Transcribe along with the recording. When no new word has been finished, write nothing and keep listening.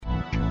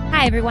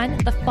Hi, everyone.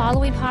 The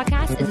following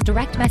podcast is a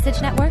Direct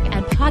Message Network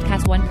and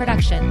Podcast One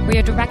production. We're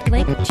your direct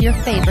link to your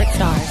favorite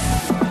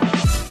stars.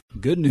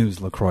 Good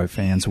news, LaCroix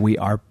fans. We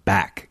are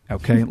back.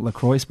 Okay,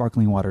 LaCroix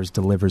Sparkling Waters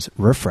delivers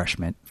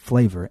refreshment,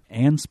 flavor,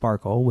 and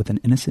sparkle with an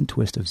innocent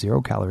twist of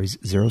 0 calories,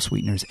 0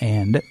 sweeteners,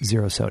 and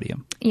 0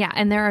 sodium. Yeah,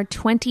 and there are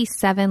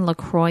 27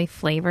 LaCroix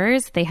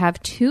flavors. They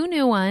have 2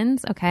 new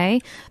ones,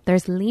 okay?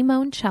 There's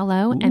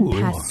Limoncello and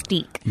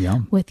Pastique.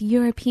 Yum. With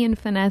European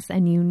finesse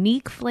and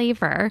unique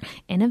flavor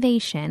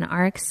innovation,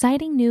 our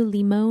exciting new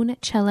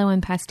Limoncello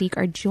and Pastique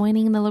are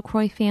joining the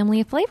LaCroix family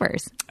of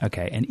flavors.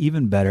 Okay, and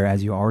even better,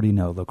 as you already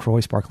know,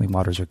 LaCroix Sparkling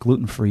Waters are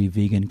gluten-free,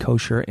 vegan,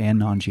 kosher, and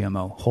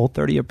non-GMO,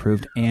 Whole30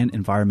 approved, and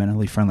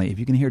environmentally friendly. If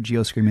you can hear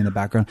Gio screaming in the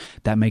background,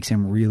 that makes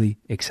him really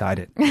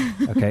excited.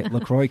 Okay,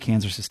 LaCroix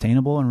cans are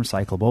sustainable and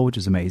recyclable, which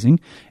is amazing,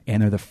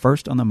 and they're the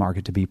first on the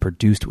market to be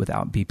produced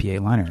without BPA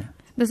liner.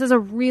 This is a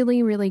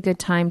really, really good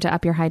time to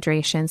up your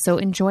hydration. So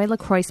enjoy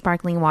LaCroix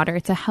Sparkling Water.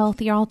 It's a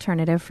healthier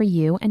alternative for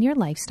you and your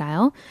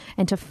lifestyle.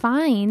 And to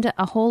find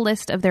a whole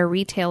list of their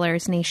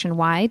retailers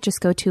nationwide, just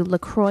go to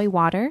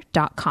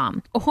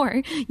lacroixwater.com.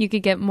 Or you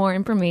could get more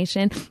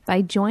information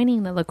by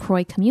joining the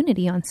LaCroix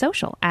community on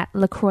social at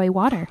LaCroix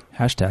Water.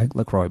 Hashtag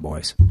LaCroix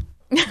Boys.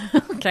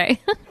 Okay.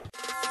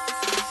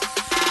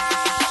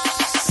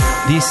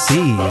 This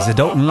is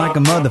Adulting Like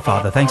a Mother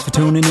Father. Thanks for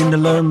tuning in to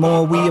learn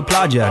more. We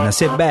applaud ya. Now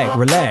sit back,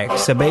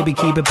 relax. So baby,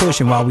 keep it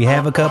pushing while we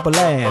have a couple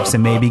laughs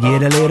and maybe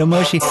get a little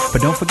mushy.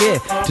 But don't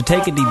forget to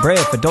take a deep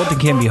breath. Adulting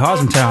can be hard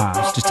sometimes.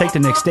 Just take the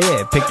next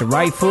step. Pick the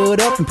right foot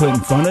up and put in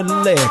front of the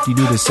left. You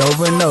do this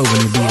over and over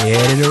and you'll be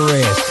ahead of the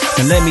rest.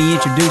 Now let me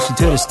introduce you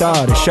to the star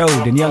of the show,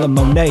 Daniella and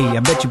Monet. I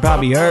bet you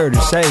probably heard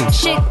her say,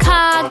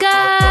 Chicago,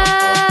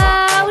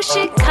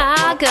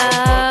 Chicago.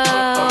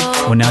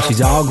 Well, now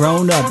she's all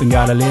grown up and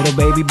got a little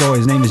baby boy.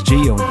 His name is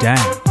Gio. Dang,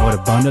 what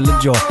a bundle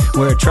of joy.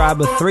 We're a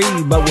tribe of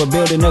 3, but we're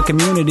building a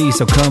community,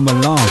 so come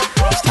along.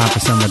 It's time for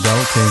some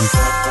adulting.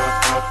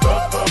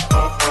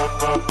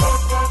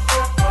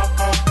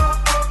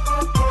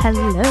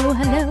 Hello,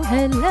 hello,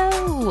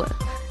 hello.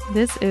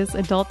 This is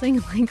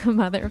Adulting Like a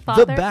Mother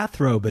Father. The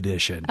bathrobe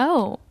edition.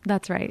 Oh,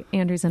 that's right.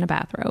 Andrew's in a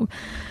bathrobe.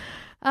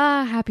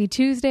 Happy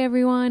Tuesday,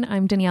 everyone.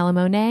 I'm Daniella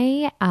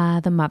Monet,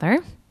 the mother.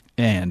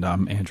 And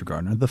I'm Andrew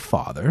Gardner, the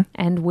father.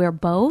 And we're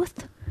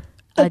both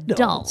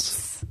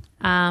adults.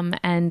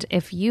 And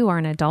if you are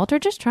an adult or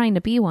just trying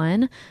to be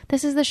one,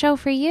 this is the show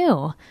for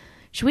you.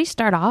 Should we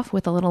start off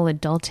with a little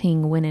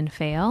adulting win and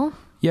fail?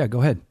 Yeah,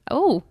 go ahead.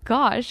 Oh,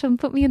 gosh.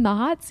 Put me in the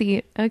hot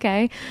seat.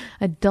 Okay.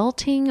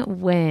 Adulting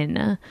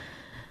win.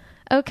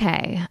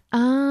 Okay.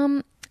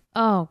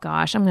 Oh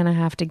gosh, I'm going to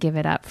have to give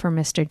it up for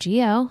Mr.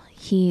 Gio.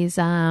 He's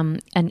an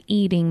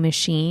eating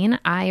machine.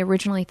 I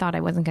originally thought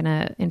I wasn't going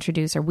to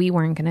introduce, or we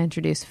weren't going to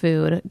introduce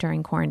food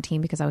during quarantine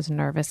because I was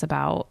nervous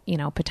about,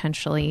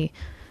 potentially,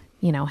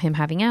 him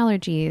having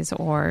allergies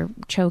or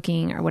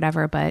choking or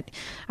whatever, but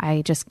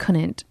I just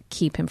couldn't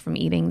keep him from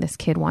eating. This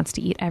kid wants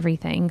to eat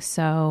everything.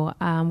 So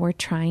we're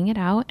trying it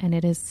out and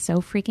it is so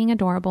freaking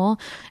adorable.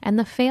 And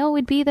the fail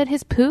would be that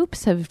his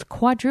poops have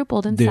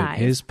quadrupled in size.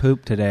 Dude, his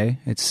poop today,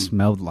 it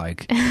smelled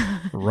like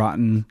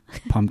rotten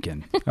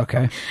pumpkin.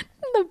 Okay.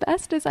 The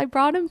best is I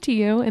brought him to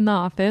you in the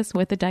office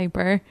with a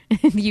diaper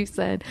and you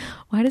said,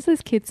 why does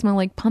this kid smell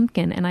like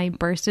pumpkin? And I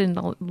bursted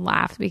into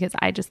laugh because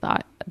I just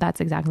thought that's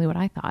exactly what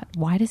I thought.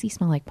 Why does he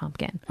smell like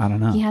pumpkin? I don't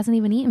know. He hasn't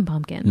even eaten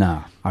pumpkin.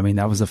 No. I mean,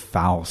 that was a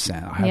foul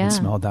scent. I haven't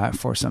smelled that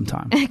for some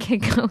time. Okay,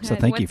 go ahead. So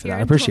thank you for that.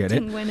 I appreciate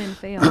it. Win and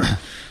fail?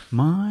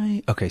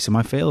 So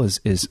my fail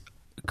is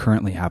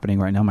currently happening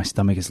right now. My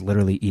stomach is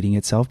literally eating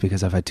itself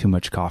because I've had too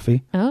much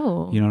coffee.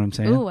 Oh. You know what I'm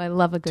saying? Oh, I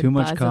love a good too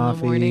much buzz coffee,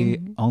 in the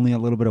morning. only a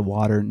little bit of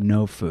water,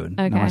 no food.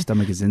 Okay. Now my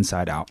stomach is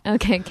inside out.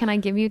 Okay, can I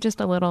give you just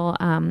a little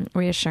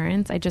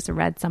reassurance? I just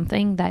read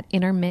something that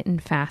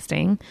intermittent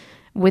fasting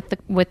with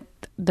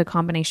the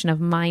combination of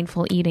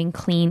mindful eating,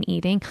 clean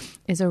eating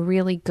is a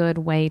really good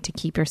way to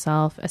keep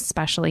yourself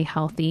especially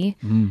healthy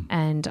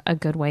and a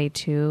good way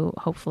to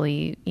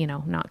hopefully,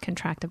 not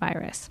contract a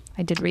virus.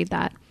 I did read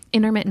that.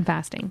 Intermittent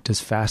fasting.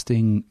 Does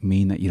fasting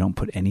mean that you don't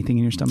put anything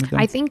in your stomach, though?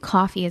 I think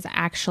coffee is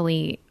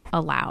actually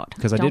allowed.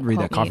 Because I did read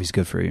that coffee's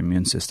good for your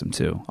immune system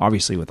too.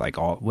 Obviously, without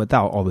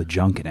all the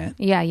junk in it.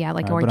 Yeah,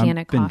 like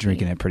organic coffee. But I've been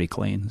drinking it pretty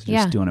clean.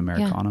 Just doing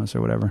Americanos or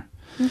whatever.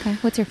 Okay,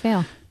 what's your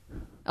fail?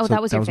 Oh,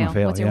 that was your fail. My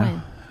fail. What's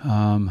your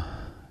win?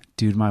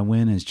 Dude, my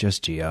win is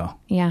just Gio.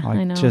 Yeah,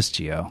 I know. Just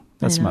Gio.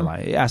 That's my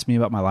life. Ask me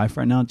about my life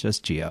right now.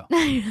 Just Gio.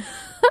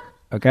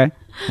 Okay,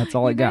 that's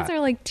all I got. You guys are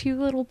like 2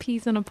 little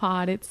peas in a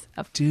pod.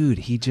 Dude,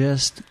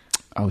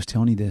 I was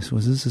telling you this.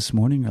 Was this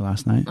morning or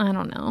last night? I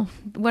don't know.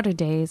 What are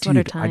days? Dude, what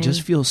are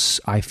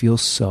times? I feel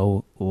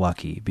so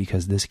lucky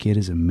because this kid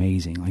is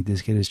amazing. Like,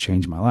 this kid has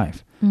changed my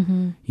life.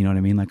 Mm-hmm. You know what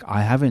I mean? Like,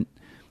 I haven't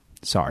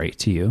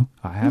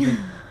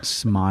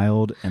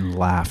smiled and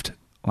laughed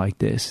like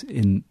this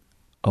in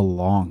a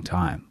long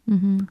time.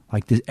 Mm-hmm.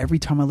 Like this, every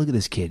time I look at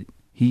this kid,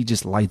 he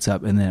just lights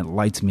up and then it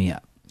lights me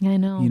up. I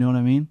know. You know what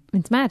I mean?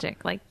 It's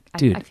magic. Like,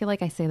 dude, I feel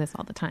like I say this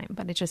all the time,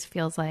 but it just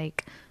feels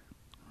like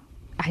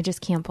I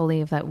just can't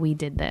believe that we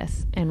did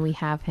this and we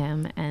have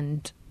him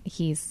and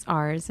he's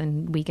ours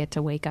and we get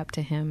to wake up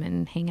to him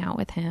and hang out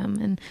with him.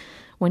 And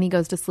when he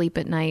goes to sleep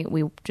at night,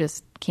 we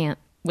just can't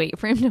wait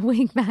for him to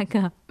wake back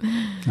up.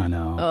 I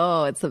know.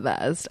 Oh, it's the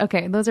best.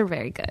 Okay, those are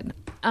very good.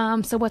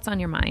 So what's on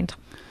your mind?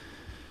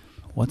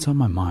 What's on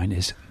my mind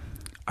is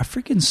I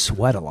freaking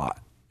sweat a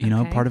lot. You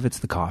know, part of it's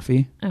the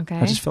coffee. Okay.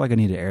 I just feel like I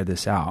need to air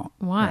this out.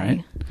 Why?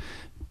 Right?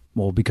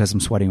 Well, because I'm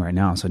sweating right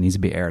now, so it needs to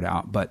be aired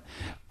out. But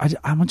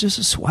I'm just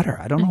a sweater.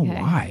 I don't know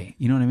why.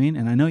 You know what I mean?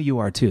 And I know you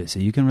are too, so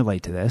you can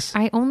relate to this.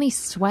 I only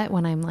sweat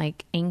when I'm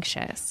like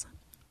anxious.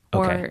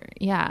 Okay. Or,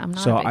 yeah, I'm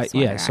not a big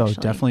sweater, so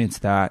actually. definitely it's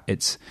that.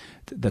 It's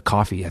the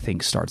coffee, I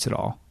think, starts it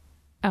all.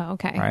 Oh,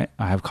 okay. Right?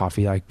 I have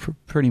coffee like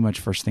pretty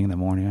much first thing in the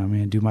morning. I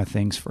mean, I do my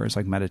things first,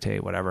 like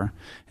meditate, whatever.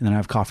 And then I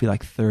have coffee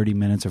like 30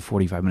 minutes or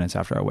 45 minutes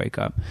after I wake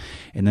up.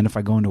 And then if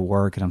I go into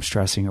work and I'm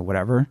stressing or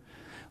whatever,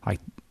 like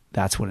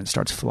that's when it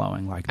starts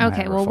flowing. Like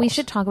okay, well, we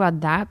should talk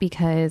about that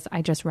because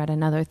I just read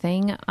another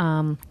thing.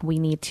 We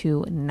need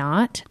to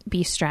not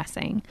be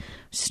stressing.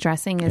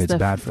 Stressing is it's the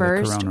bad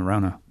first. For the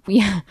corona.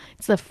 Yeah,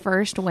 it's the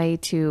first way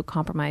to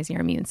compromise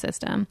your immune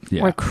system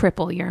or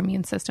cripple your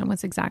immune system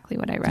was exactly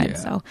what I read. Yeah.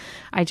 So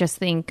I just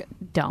think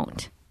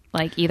don't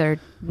like either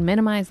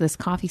minimize this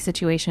coffee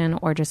situation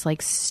or just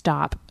like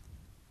stop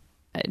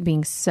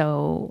being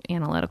so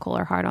analytical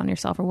or hard on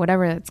yourself or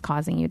whatever that's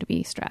causing you to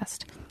be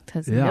stressed.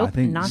 Because not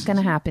going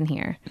to happen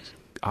here.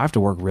 I have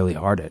to work really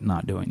hard at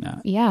not doing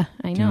that. Yeah,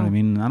 I know. Do you know what I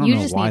mean? I don't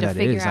know why that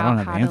is. I don't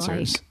have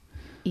answers.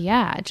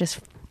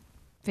 Just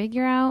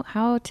figure out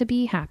how to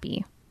be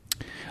happy.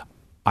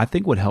 I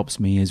think what helps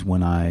me is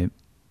when I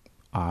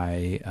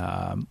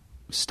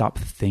stop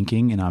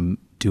thinking and I'm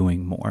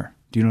doing more.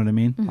 Do you know what I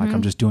mean? Mm-hmm. Like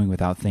I'm just doing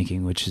without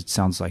thinking, which it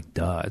sounds like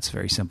duh. It's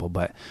very simple,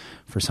 but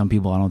for some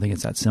people, I don't think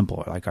it's that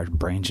simple. Like our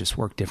brains just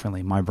work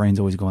differently. My brain's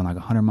always going like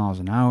 100 miles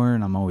an hour,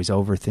 and I'm always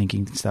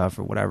overthinking stuff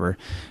or whatever,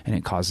 and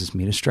it causes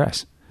me to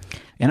stress.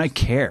 And I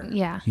care.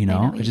 Yeah, you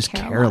know I just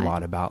care a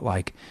lot about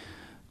like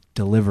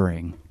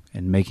delivering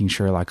and making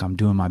sure like I'm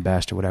doing my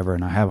best or whatever.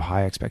 And I have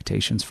high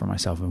expectations for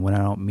myself. And when I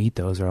don't meet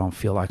those or I don't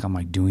feel like I'm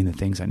like doing the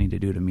things I need to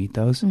do to meet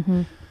those,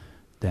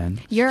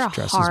 then you're a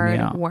stresses me out.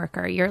 hard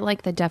worker. You're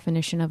like the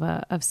definition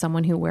of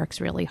someone who works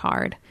really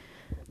hard.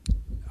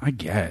 I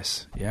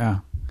guess. Yeah.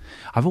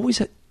 I've always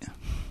had,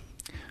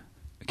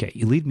 okay,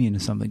 you lead me into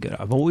something good.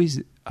 I've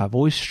always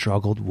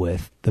struggled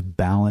with the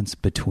balance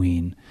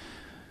between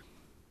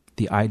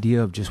the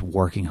idea of just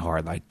working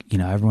hard. Like, you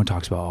know, everyone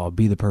talks about, oh,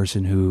 be the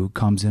person who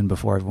comes in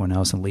before everyone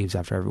else and leaves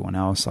after everyone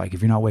else. Like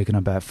if you're not waking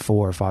up at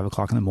 4 or 5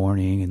 o'clock in the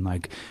morning and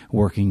like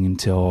working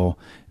until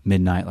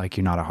midnight, like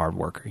you're not a hard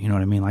worker. You know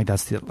what I mean? Like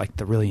that's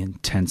the really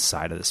intense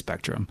side of the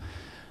spectrum.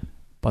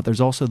 But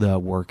there's also the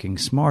working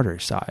smarter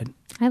side.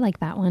 I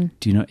like that one.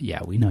 Do you know?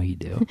 Yeah, we know you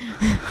do.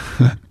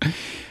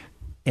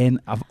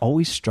 And I've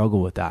always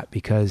struggled with that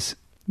because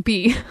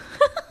B.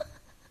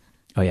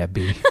 Oh yeah,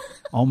 B.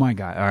 Oh my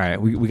God. All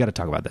right. We got to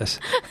talk about this.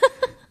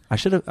 I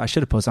should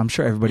have posted. I'm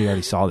sure everybody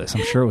already saw this.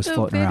 I'm sure it was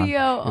floating around.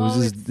 It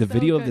was the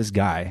video of this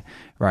guy,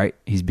 right?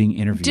 He's being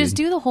interviewed. Just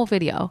do the whole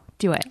video.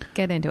 Do it.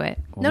 Get into it.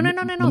 Well, no.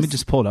 Let me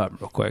just pull it up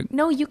real quick.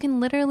 No, you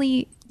can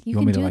literally, you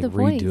want can me do to, like, the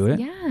voice. redo it?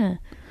 Yeah.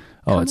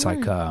 Oh, it's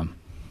like, how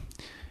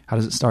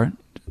does it start?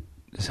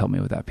 Just help me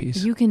with that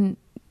piece. You can,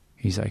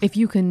 he's like, if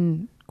you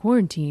can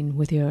quarantine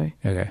with your,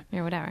 okay,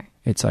 or whatever.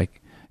 It's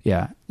like,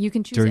 yeah. You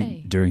can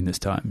choose during this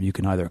time, you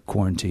can either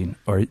quarantine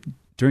or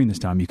during this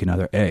time, you can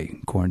either A,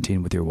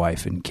 quarantine with your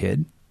wife and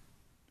kid,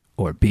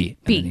 or B.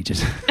 And then he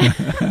just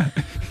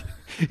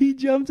he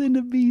jumps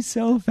into B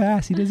so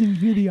fast. He doesn't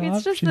hear the option.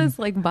 It's just this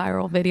like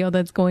viral video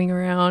that's going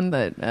around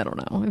that I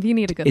don't know. If you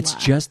need a good It's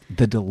laugh. just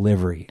the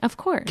delivery. Of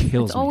course.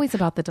 Kills it's always me.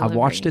 about the delivery. I've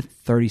watched it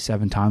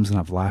 37 times and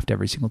I've laughed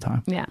every single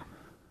time. Yeah.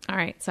 All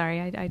right.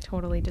 Sorry. I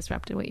totally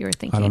disrupted what you were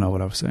thinking. I don't know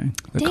what I was saying.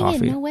 Dang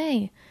Coffee. it, no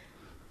way.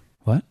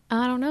 What?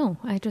 I don't know.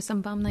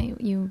 I'm bummed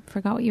that you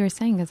forgot what you were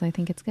saying because I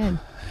think it's good.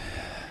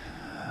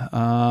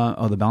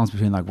 The balance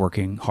between like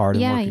working hard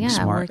and working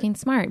smart. Working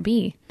smart.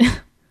 B.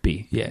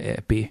 B. Yeah,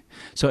 B.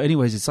 So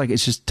anyways,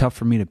 it's just tough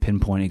for me to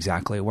pinpoint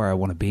exactly where I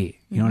want to be.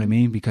 You know what I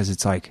mean? Because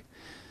it's like,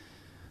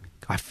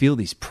 I feel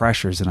these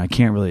pressures and I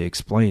can't really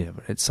explain it,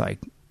 but it's like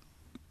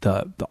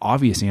the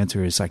obvious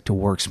answer is like to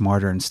work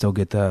smarter and still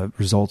get the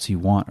results you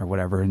want or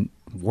whatever, and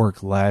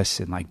work less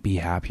and like be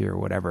happier or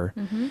whatever.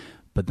 Mm-hmm.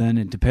 But then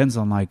it depends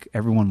on like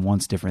everyone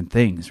wants different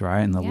things, right?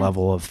 And the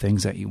level of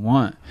things that you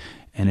want.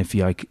 And if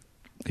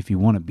you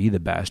want to be the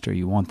best or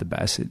you want the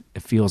best, it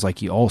feels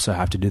like you also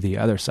have to do the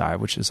other side,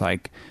 which is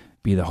like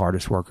be the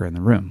hardest worker in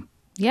the room.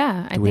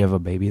 Yeah. Do we have a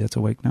baby that's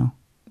awake now?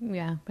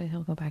 Yeah, but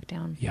he'll go back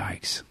down.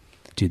 Yikes.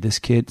 Dude, this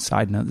kid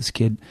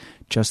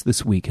just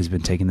this week has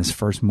been taking this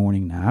first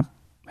morning nap,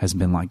 has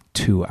been like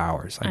 2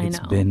 hours. Like it's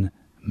been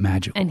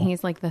magical. And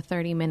he's like the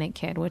 30-minute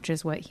kid, which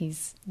is what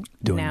he's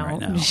doing now right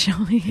now.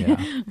 showing.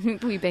 Yeah.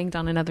 We banked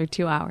on another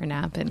 2-hour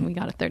nap and we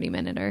got a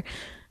 30-minute.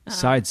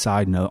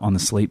 Side note on the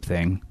sleep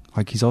thing,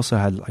 like he's also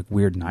had like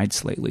weird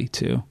nights lately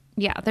too.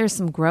 Yeah, there's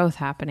some growth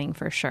happening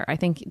for sure. I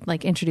think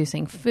like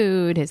introducing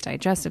food, his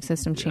digestive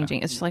system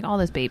changing. It's just like all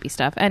this baby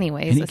stuff.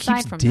 Anyways, And he aside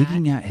keeps from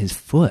digging that, at his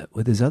foot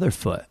with his other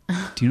foot.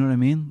 Do you know what I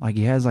mean? Like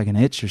he has like an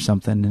itch or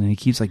something, and he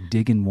keeps like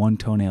digging one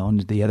toenail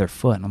into the other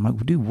foot. And I'm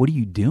like, dude, what are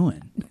you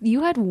doing?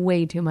 you had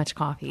way too much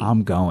coffee.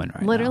 I'm going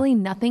right Literally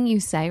nothing you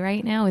say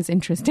right now is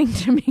interesting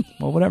to me. now.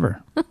 Well,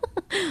 whatever.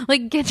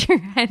 Like, get your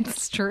head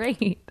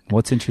straight.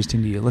 What's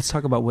interesting to you? Let's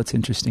talk about what's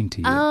interesting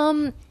to you.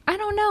 I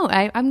don't know.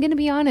 I'm going to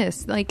be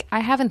honest. Like, I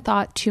haven't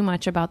thought too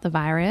much about the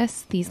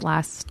virus these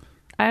last,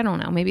 I don't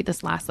know, maybe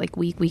this last like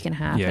week and a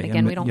half. Yeah, but you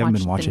again, haven't- we don't you haven't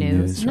been watch the watching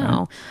news. news, No.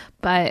 right?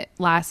 But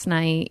last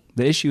night,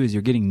 The issue is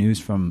you're getting news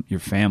from your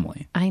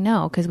family. I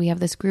know, because we have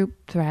this group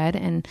thread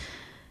and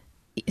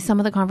some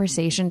of the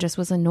conversation just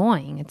was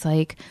annoying. It's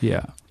like,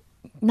 Yeah.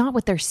 not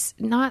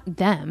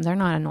them. They're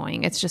not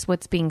annoying. It's just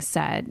what's being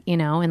said, you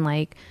know, and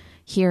like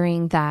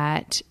hearing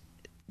that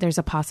there's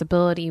a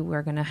possibility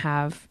we're going to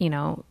have, you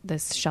know,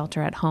 this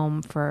shelter at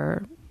home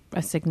for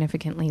a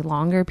significantly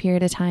longer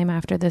period of time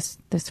after this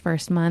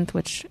first month,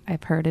 which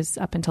I've heard is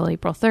up until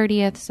April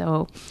 30th.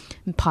 So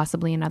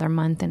possibly another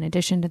month in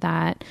addition to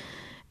that.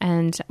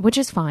 And which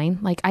is fine.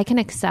 Like I can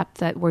accept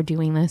that we're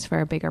doing this for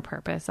a bigger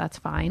purpose. That's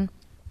fine.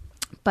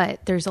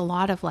 But there's a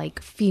lot of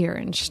like fear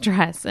and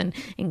stress and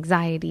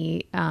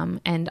anxiety.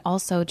 And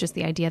also just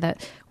the idea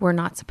that we're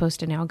not supposed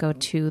to now go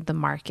to the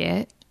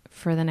market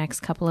for the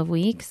next couple of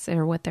weeks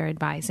or what they're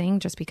advising,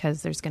 just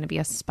because there's going to be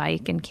a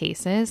spike in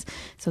cases.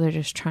 So they're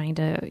just trying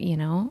to, you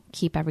know,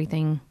 keep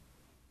everything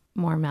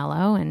more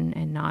mellow and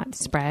not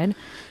spread.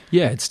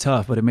 Yeah, it's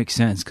tough, but it makes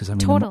sense because I mean,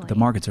 Totally. the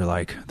markets are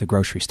like the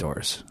grocery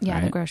stores. Yeah,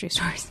 right? the grocery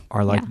stores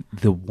are like Yeah.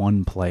 the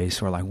one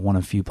place or like one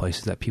of few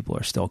places that people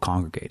are still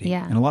congregating.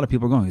 Yeah. And a lot of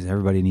people are going because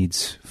everybody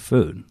needs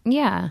food.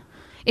 Yeah.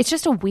 It's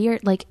just a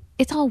weird, like,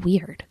 it's all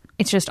weird.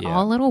 It's just Yeah.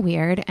 all a little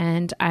weird.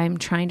 And I'm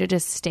trying to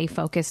just stay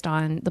focused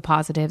on the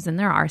positives. And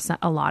there are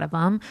a lot of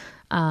them.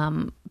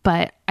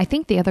 But I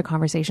think the other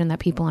conversation that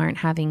people aren't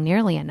having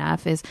nearly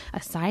enough is,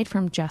 aside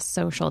from just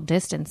social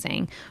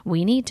distancing,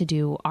 we need to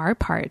do our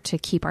part to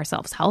keep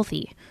ourselves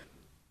healthy.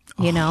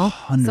 You know,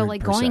 so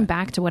like 100%. going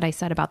back to what I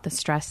said about the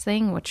stress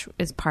thing, which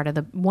is part of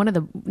one of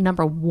the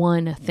number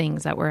one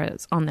things that were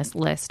on this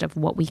list of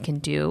what we can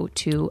do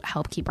to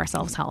help keep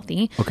ourselves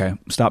healthy. Okay,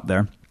 stop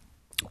there.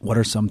 What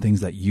are some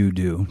things that you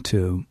do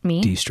to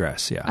Me?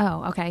 de-stress? Yeah.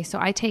 Oh, okay. So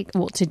I take,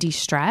 to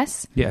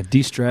de-stress. Yeah,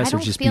 de-stress I or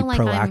don't just be feel like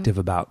proactive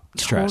about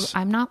stress.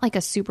 I'm not like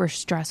a super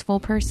stressful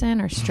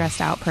person or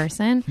stressed out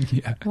person.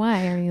 Yeah.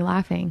 Why are you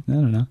laughing? I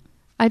don't know.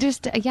 I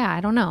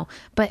don't know.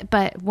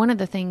 But one of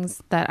the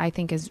things that I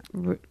think is,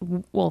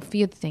 a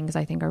few things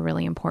I think are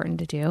really important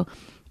to do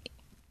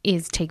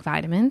is take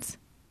vitamins.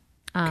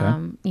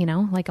 Okay. You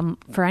know, like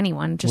for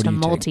anyone, just What a do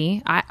you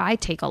multi. I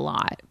take a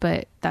lot,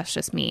 but that's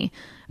just me.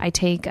 I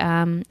take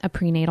a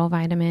prenatal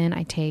vitamin.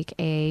 I take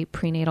a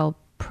prenatal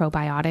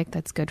probiotic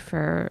that's good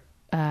for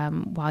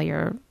while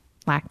you're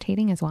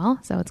lactating as well.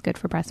 So it's good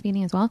for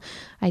breastfeeding as well.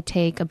 I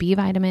take a B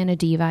vitamin, a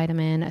D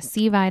vitamin, a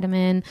C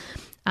vitamin.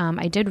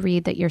 I did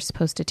read that you're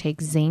supposed to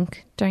take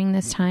zinc during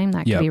this time.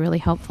 That could Yep. be really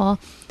helpful.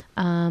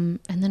 And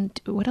then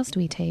what else do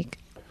we take?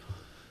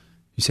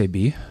 You say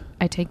B?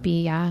 I take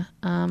B, yeah.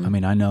 I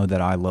mean, I know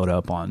that I load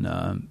up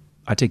on,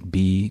 I take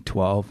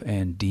B12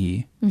 and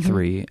D3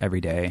 Mm-hmm.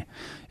 every day.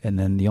 And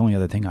then the only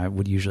other thing I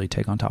would usually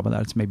take on top of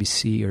that is maybe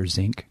C or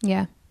zinc.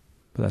 Yeah.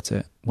 But that's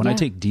it. When I Yeah.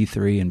 take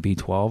D3 and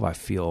B12, I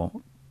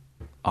feel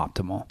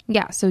optimal.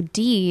 Yeah. So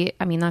D,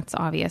 I mean, that's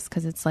obvious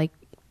because it's like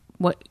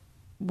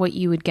what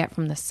you would get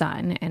from the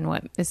sun and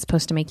what is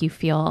supposed to make you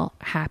feel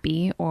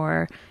happy,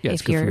 or Yeah,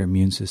 it's if good you're, for your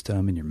immune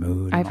system and your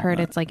mood. and I've all heard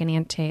that. it's like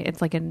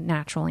it's like a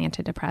natural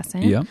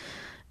antidepressant. Yeah.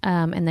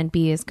 And then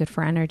B is good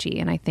for energy.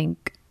 And I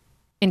think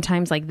in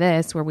times like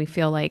this where we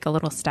feel like a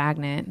little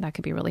stagnant, that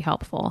could be really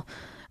helpful.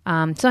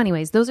 So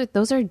anyways, those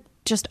are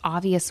just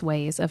obvious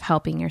ways of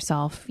helping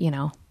yourself, you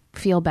know,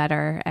 feel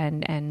better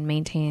and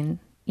maintain,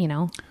 you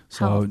know,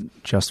 So health.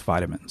 just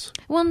vitamins.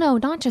 Well, no,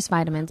 not just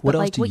vitamins, What but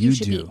else like do what you you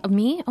should do? eat.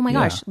 Me? Oh my Yeah.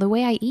 gosh. The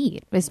way I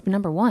eat is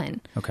number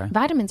one. Okay.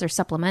 Vitamins are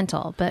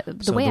supplemental, but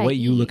So the way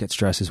you look at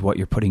stress is what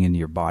you're putting into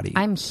your body.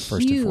 I'm first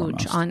and huge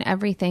foremost. on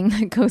everything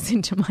that goes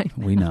into my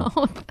We know.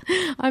 mouth.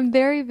 I'm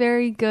very,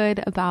 very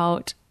good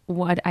about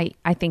what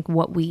I think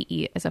what we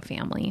eat as a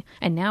family,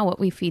 and now what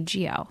we feed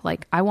Gio.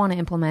 Like, I want to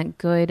implement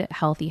good,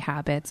 healthy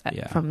habits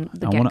from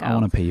the get-go. I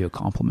want to pay you a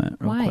compliment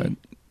real Why? quick,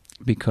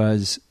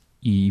 because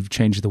you've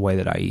changed the way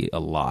that I eat a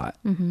lot.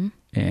 Mm-hmm.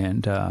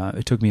 And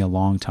it took me a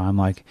long time.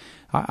 Like,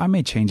 I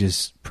made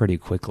changes pretty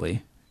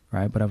quickly,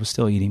 right? But I was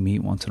still eating meat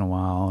once in a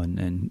while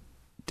and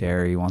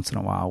dairy once in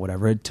a while,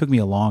 whatever. It took me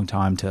a long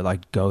time to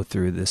like go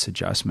through this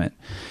adjustment,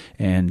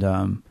 and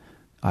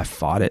I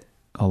fought it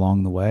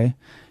along the way.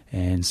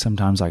 And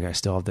sometimes like I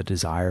still have the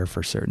desire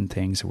for certain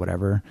things or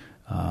whatever,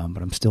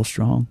 but I'm still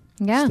strong.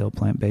 Yeah. Still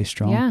plant-based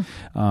strong.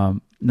 Yeah.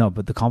 No,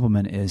 but the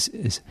compliment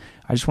is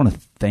I just want to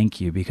thank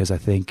you, because I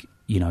think,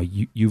 you know,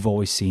 you've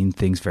always seen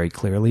things very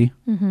clearly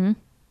Mm-hmm.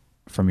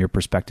 from your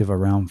perspective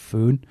around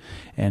food.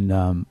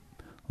 And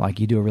like,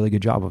 you do a really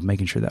good job of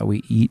making sure that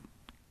we eat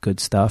good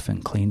stuff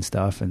and clean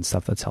stuff and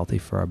stuff that's healthy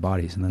for our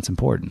bodies. And that's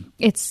important.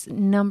 It's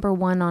number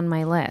one on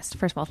my list.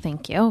 First of all,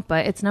 thank you.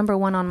 But it's number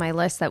one on my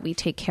list that we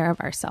take care of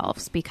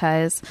ourselves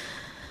because...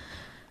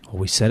 Well,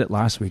 we said it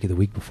last week or the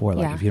week before.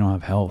 Like, if you don't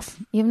have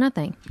health... You have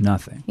nothing.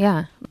 Nothing.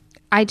 Yeah.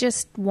 I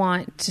just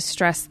want to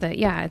stress that,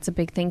 it's a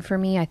big thing for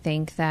me. I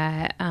think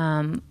that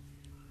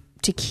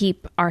to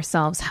keep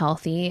ourselves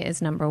healthy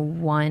is number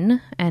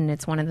one. And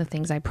it's one of the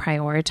things I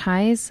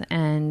prioritize.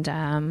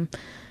 And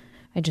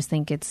I just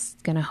think it's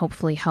going to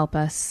hopefully help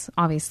us,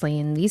 obviously,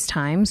 in these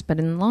times, but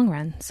in the long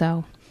run.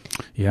 So,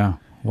 yeah.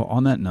 Well,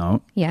 on that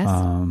note, yes,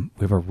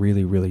 we have a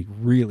really, really,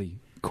 really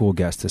cool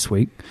guest this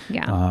week.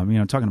 Yeah.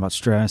 Talking about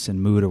stress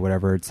and mood or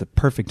whatever, it's the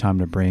perfect time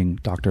to bring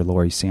Dr.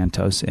 Laurie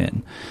Santos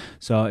in.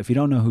 So if you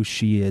don't know who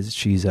she is,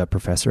 she's a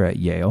professor at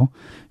Yale.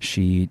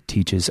 She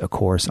teaches a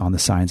course on the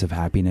science of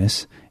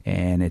happiness,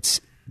 and it's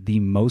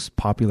the most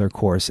popular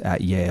course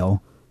at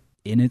Yale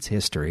in its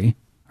history.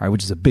 All right,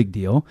 which is a big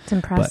deal. It's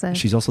impressive. But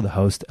she's also the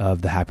host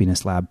of the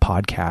Happiness Lab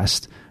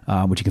podcast,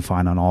 which you can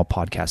find on all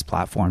podcast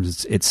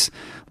platforms. It's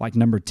like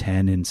number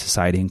 10 in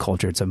society and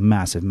culture. It's a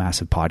massive,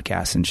 massive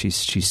podcast, and she's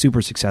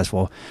super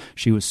successful.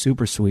 She was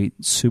super sweet,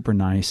 super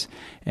nice,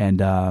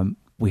 and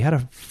we had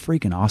a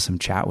freaking awesome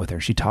chat with her.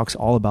 She talks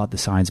all about the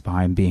science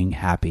behind being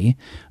happy.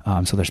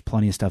 So there's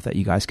plenty of stuff that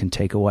you guys can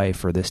take away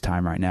for this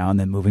time right now and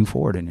then moving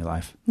forward in your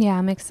life. Yeah,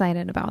 I'm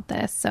excited about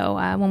this. So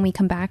when we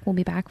come back, we'll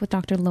be back with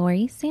Dr.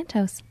 Laurie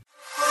Santos.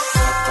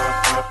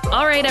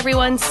 All right,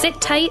 everyone, sit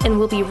tight and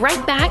we'll be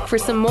right back for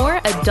some more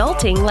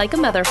Adulting Like a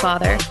Mother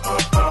Father.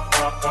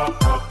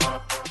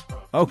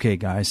 Okay,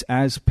 guys,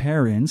 as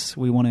parents,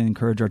 we want to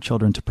encourage our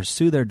children to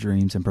pursue their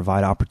dreams and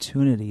provide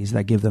opportunities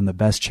that give them the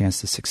best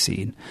chance to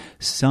succeed.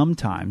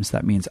 Sometimes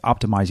that means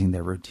optimizing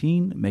their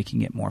routine,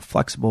 making it more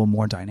flexible,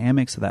 more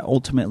dynamic, so that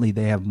ultimately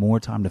they have more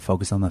time to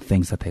focus on the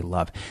things that they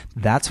love.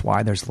 That's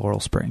why there's Laurel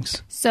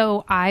Springs.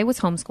 So I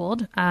was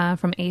homeschooled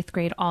from 8th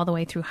grade all the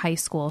way through high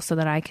school so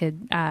that I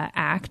could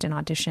act and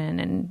audition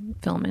and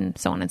film and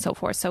so on and so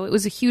forth. So it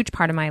was a huge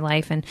part of my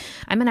life, and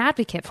I'm an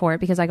advocate for it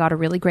because I got a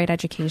really great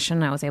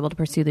education. I was able to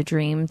pursue the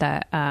dream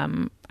that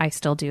I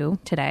still do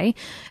today.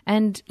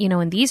 And,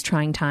 in these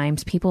trying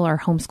times, people are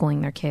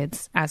homeschooling their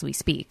kids as we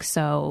speak.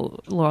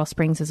 So Laurel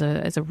Springs is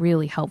a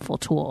really helpful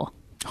tool.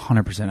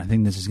 100%. I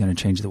think this is going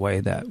to change the way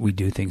that we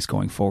do things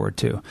going forward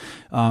too.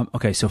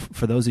 Okay, so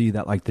for those of you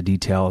that like the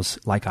details,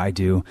 like I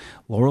do,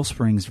 Laurel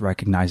Springs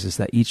recognizes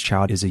that each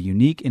child is a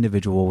unique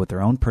individual with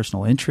their own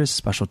personal interests,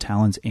 special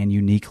talents, and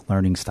unique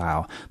learning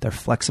style. Their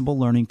flexible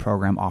learning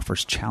program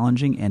offers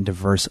challenging and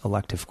diverse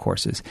elective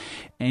courses.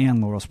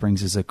 And Laurel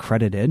Springs is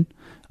accredited,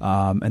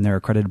 and they're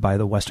accredited by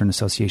the Western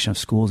Association of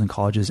Schools and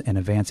Colleges and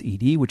Advanced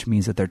ED, which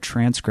means that their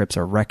transcripts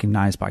are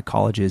recognized by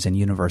colleges and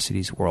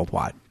universities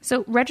worldwide.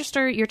 So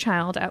register your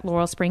child at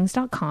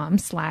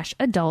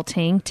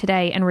laurelsprings.com/adulting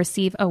today and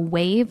receive a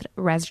waived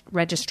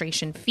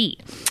registration fee.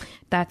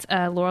 That's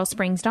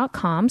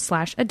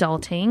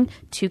laurelsprings.com/adulting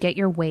to get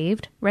your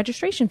waived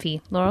registration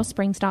fee.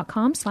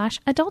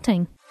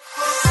 laurelsprings.com/adulting.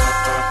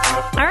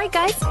 All right,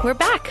 guys, we're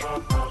back.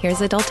 Here's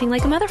Adulting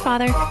Like a Mother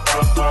Father.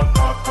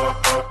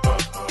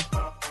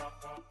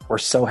 We're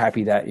so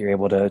happy that you're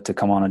able to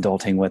come on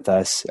Adulting with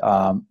us.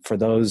 For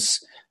those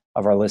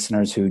of our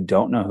listeners who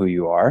don't know who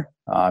you are,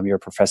 you're a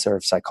professor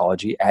of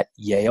psychology at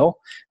Yale.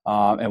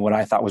 And what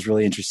I thought was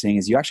really interesting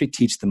is you actually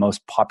teach the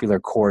most popular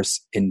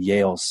course in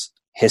Yale's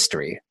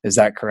history. Is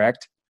that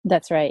correct?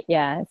 That's right.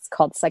 Yeah. It's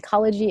called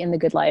Psychology and the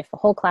Good Life, a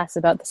whole class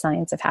about the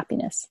science of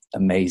happiness.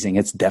 Amazing.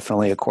 It's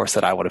definitely a course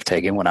that I would have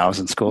taken when I was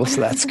in school. So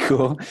that's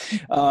cool.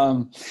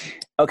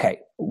 Okay.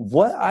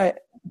 What I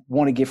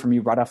want to get from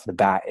you right off the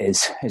bat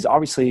is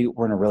obviously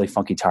we're in a really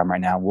funky time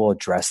right now. We'll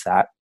address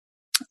that.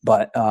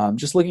 But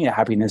just looking at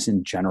happiness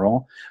in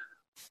general,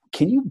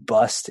 can you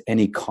bust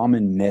any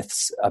common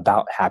myths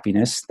about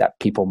happiness that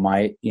people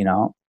might,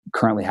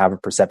 currently have a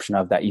perception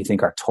of that you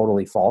think are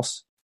totally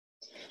false?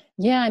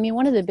 Yeah, I mean,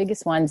 one of the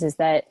biggest ones is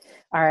that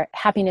our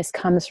happiness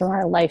comes from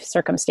our life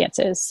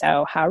circumstances.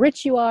 So how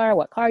rich you are,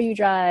 what car you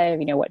drive,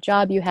 what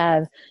job you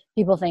have.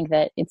 People think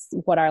that it's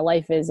what our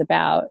life is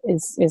about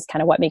is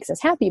kind of what makes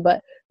us happy.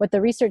 But what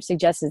the research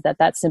suggests is that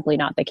that's simply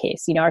not the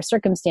case. Our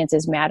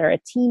circumstances matter a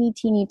teeny,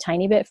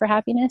 tiny bit for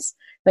happiness,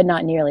 but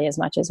not nearly as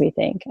much as we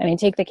think. I mean,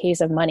 take the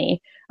case of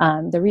money.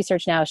 The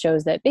research now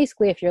shows that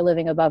basically if you're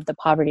living above the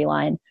poverty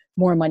line,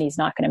 more money is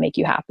not going to make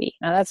you happy.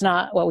 Now, that's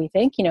not what we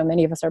think.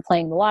 Many of us are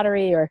playing the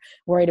lottery or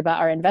worried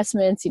about our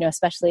investments,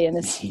 especially in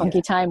this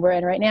funky time we're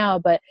in right now.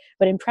 But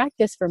in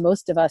practice, for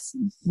most of us,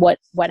 what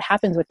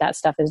happens with that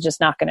stuff is just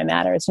not going to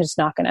matter. It's just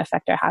not going to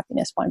affect our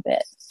happiness one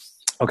bit.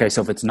 Okay,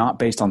 so if it's not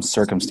based on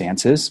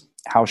circumstances,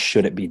 how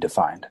should it be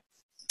defined?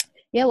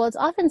 Yeah, well,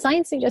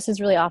 science suggests it's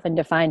really often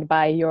defined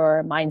by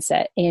your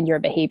mindset and your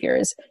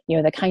behaviors,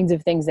 the kinds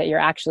of things that you're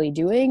actually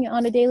doing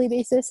on a daily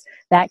basis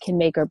that can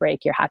make or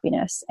break your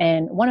happiness.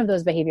 And one of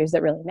those behaviors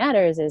that really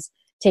matters is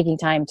taking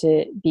time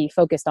to be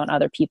focused on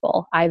other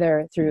people,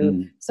 either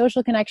through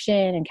social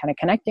connection and kind of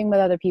connecting with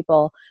other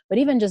people, but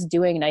even just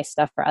doing nice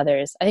stuff for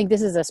others. I think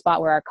this is a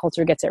spot where our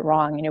culture gets it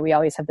wrong. You know, we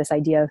always have this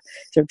idea of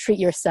sort of treat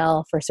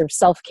yourself or sort of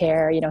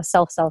self-care, you know,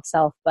 self,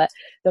 but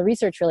the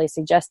research really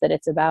suggests that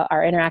it's about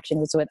our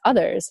interactions with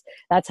others.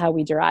 That's how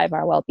we derive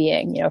our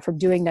well-being, you know, from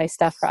doing nice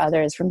stuff for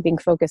others, from being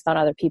focused on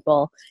other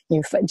people.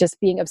 You know, just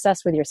being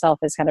obsessed with yourself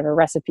is kind of a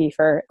recipe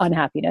for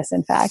unhappiness,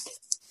 in fact.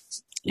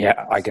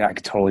 Yeah, I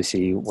could totally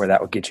see where that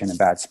would get you in a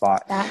bad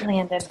spot. That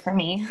landed for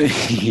me.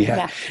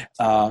 Yeah.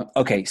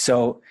 Okay,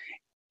 so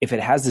if it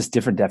has this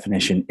different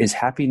definition, is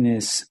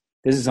happiness,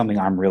 this is something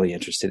I'm really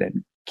interested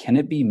in. Can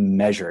it be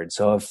measured?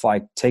 So if,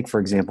 like, take, for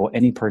example,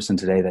 any person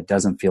today that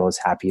doesn't feel as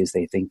happy as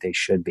they think they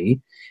should be,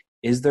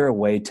 is there a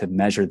way to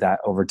measure that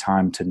over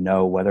time to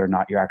know whether or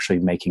not you're actually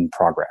making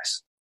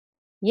progress?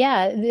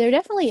 Yeah, there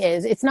definitely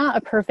is. It's not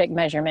a perfect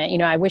measurement. You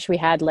know, I wish we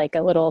had like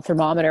a little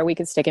thermometer we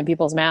could stick in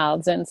people's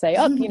mouths and say,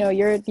 oh, you know,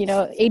 you're,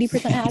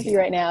 80% happy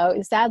right now.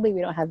 Sadly, we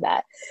don't have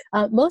that.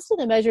 Most of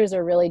the measures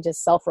are really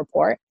just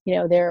self-report. You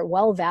know, they're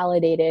well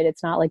validated.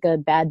 It's not like a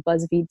bad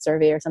BuzzFeed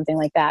survey or something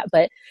like that,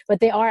 but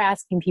they are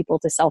asking people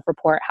to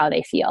self-report how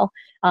they feel.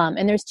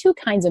 And there's two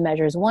kinds of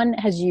measures. One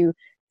has you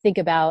think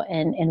about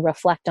and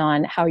reflect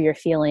on how you're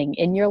feeling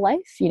in your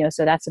life. You know,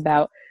 so that's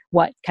about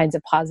what kinds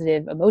of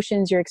positive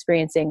emotions you're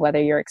experiencing, whether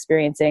you're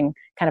experiencing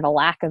kind of a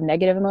lack of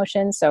negative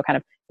emotions, so kind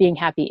of being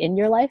happy in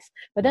your life.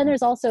 But then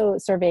there's also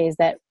surveys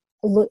that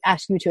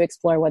ask you to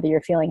explore whether you're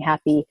feeling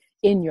happy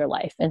in your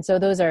life. And so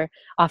those are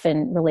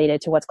often related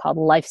to what's called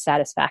life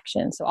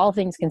satisfaction. So all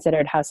things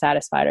considered, how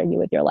satisfied are you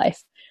with your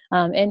life?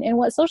 And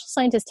what social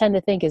scientists tend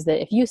to think is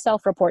that if you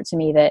self-report to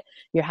me that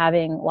you're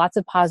having lots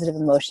of positive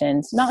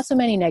emotions, not so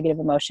many negative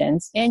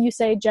emotions, and you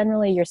say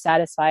generally you're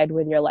satisfied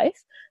with your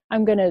life,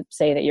 I'm going to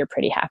say that you're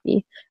pretty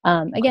happy.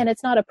 Again,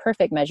 it's not a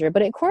perfect measure,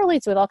 but it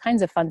correlates with all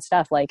kinds of fun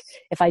stuff. Like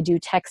if I do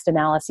text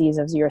analyses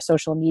of your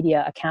social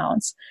media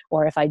accounts,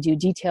 or if I do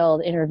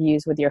detailed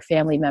interviews with your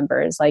family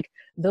members, like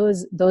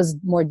those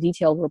more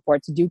detailed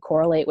reports do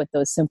correlate with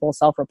those simple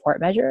self-report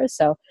measures.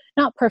 So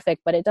not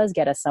perfect, but it does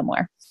get us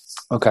somewhere.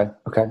 Okay.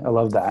 I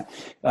love that.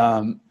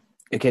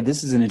 Okay,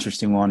 this is an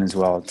interesting one as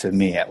well, to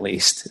me at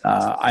least.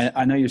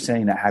 I know you're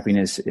saying that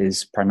happiness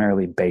is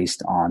primarily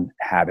based on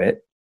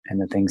habit and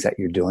the things that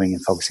you're doing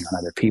and focusing on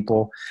other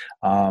people.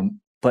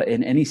 But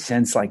in any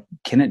sense, like,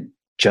 can it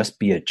just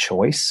be a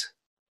choice?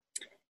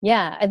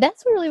 Yeah,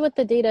 that's really what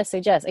the data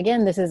suggests.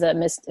 Again, this is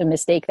a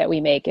mistake that we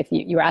make. If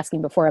you were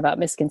asking before about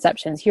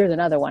misconceptions, here's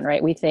another one,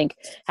 right? We think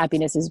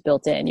happiness is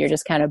built in. You're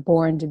just kind of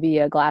born to be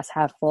a glass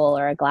half full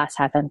or a glass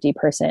half empty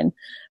person.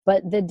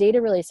 But the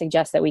data really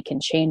suggests that we can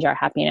change our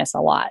happiness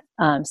a lot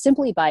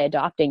simply by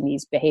adopting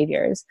these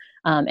behaviors.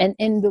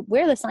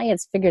 Where the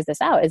science figures this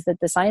out is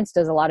that the science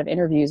does a lot of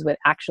interviews with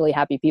actually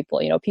happy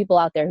people, you know, people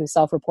out there who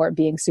self-report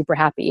being super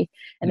happy.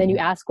 And then you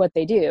ask what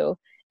they do,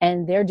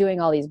 and they're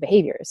doing all these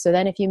behaviors. So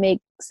then if you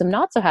make some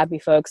not so happy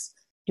folks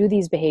do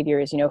these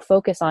behaviors, you know,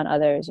 focus on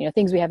others, you know,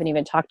 things we haven't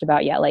even talked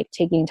about yet, like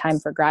taking time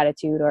for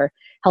gratitude or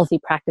healthy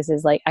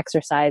practices like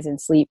exercise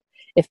and sleep.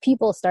 If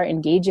people start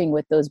engaging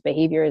with those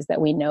behaviors that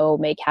we know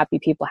make happy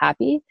people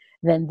happy,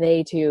 then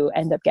they too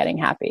end up getting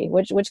happy,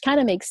 which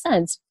kind of makes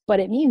sense. But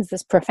it means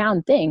this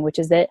profound thing, which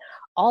is that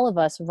all of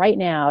us right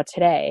now,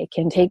 today,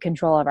 can take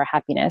control of our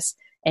happiness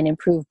and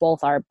improve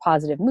both our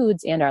positive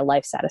moods and our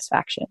life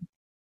satisfaction.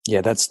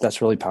 Yeah,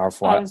 that's really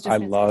powerful. I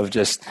love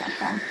just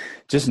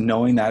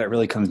knowing that it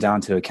really comes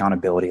down to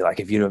accountability. Like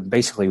if you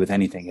basically with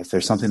anything, if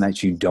there's something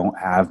that you don't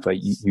have, but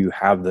you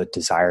have the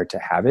desire to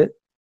have it,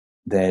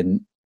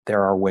 then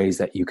there are ways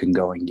that you can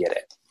go and get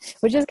it.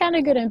 Which is kind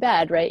of good and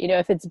bad, right? You know,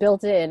 if it's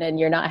built in and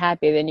you're not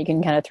happy, then you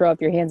can kind of throw up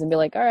your hands and be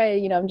like, all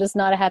right, you know, I'm just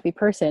not a happy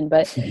person.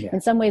 But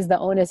in some ways, the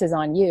onus is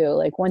on you.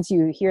 Like once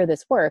you hear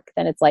this work,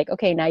 then it's like,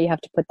 okay, now you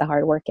have to put the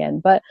hard work in.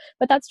 But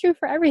that's true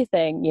for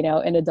everything, you know,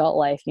 in adult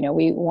life. You know,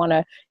 we want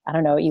to, I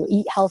don't know, you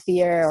eat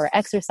healthier or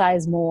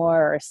exercise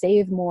more or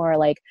save more.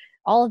 Like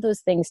all of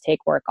those things take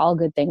work. All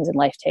good things in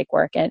life take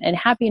work. And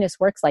happiness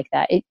works like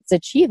that. It's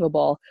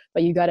achievable,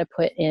 but you got to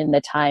put in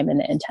the time and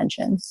the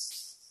intention.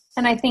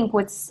 And I think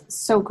what's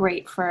so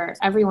great for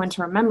everyone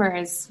to remember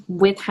is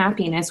with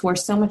happiness, we're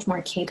so much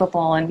more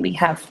capable and we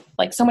have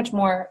like so much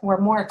more,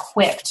 we're more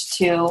equipped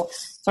to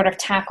sort of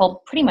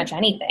tackle pretty much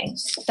anything,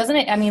 doesn't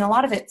it? I mean, a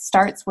lot of it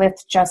starts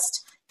with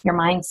just your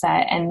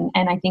mindset. And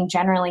I think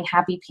generally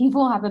happy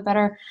people have a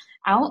better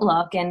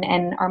outlook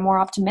and are more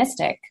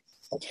optimistic.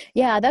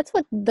 Yeah, that's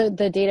what the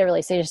data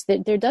really says.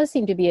 There does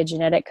seem to be a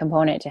genetic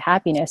component to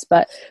happiness,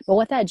 but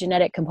what that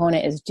genetic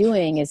component is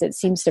doing is it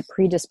seems to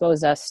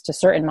predispose us to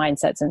certain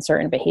mindsets and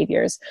certain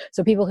behaviors.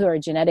 So people who are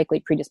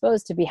genetically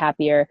predisposed to be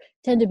happier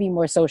tend to be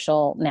more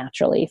social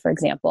naturally, for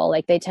example.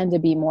 Like they tend to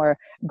be more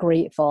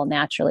grateful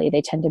naturally.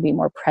 They tend to be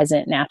more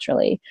present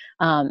naturally.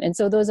 And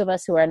so those of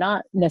us who are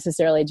not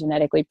necessarily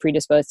genetically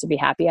predisposed to be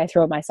happy, I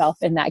throw myself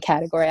in that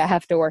category. I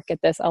have to work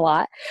at this a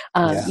lot.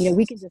 You know,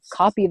 we can just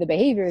copy the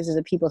behaviors of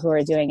the people who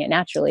are doing it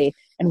naturally,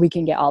 and we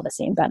can get all the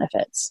same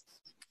benefits.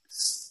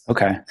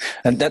 Okay.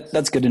 And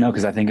that's good to know,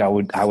 because I think I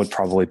would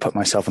probably put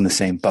myself in the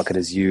same bucket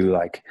as you.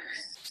 Like,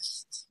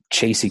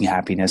 chasing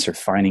happiness or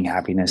finding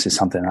happiness is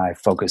something I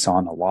focus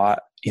on a lot,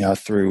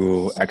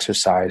 through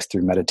exercise,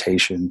 through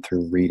meditation,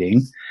 through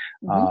reading.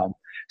 Mm-hmm.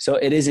 So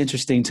it is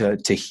interesting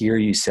to hear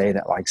you say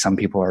that, like, some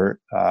people are,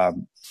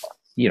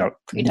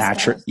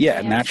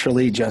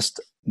 naturally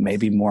just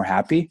maybe more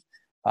happy.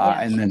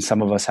 And then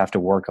some of us have to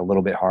work a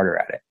little bit harder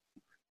at it.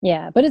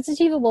 Yeah, but it's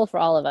achievable for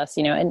all of us,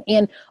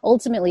 and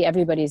ultimately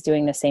everybody's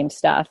doing the same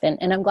stuff.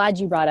 And I'm glad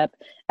you brought up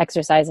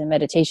exercise and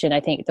meditation.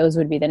 I think those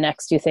would be the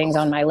next two things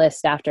on my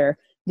list after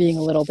being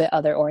a little bit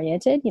other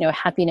oriented.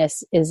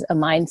 Happiness is a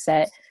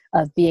mindset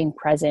of being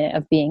present,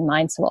 of being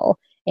mindful.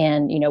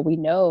 And, we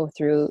know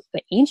through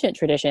the ancient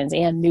traditions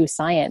and new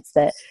science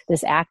that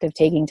this act of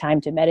taking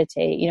time to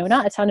meditate,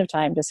 not a ton of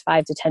time, just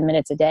 5 to 10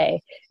 minutes a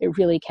day, it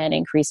really can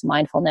increase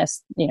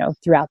mindfulness,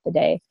 throughout the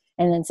day.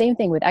 And then same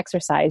thing with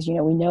exercise.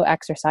 We know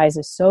exercise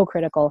is so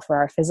critical for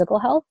our physical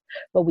health,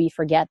 but we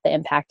forget the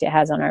impact it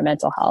has on our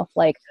mental health.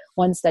 Like,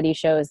 one study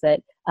shows that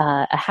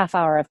a half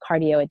hour of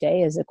cardio a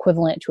day is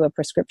equivalent to a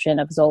prescription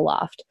of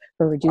Zoloft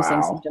for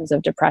reducing symptoms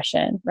of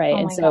depression, right? Oh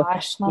and my so,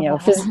 gosh,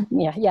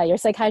 your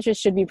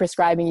psychiatrist should be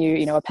prescribing you,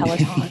 a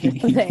Peloton or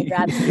something.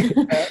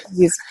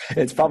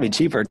 It's probably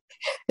cheaper.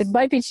 It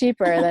might be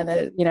cheaper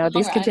than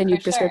these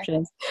continued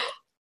prescriptions.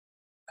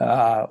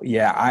 I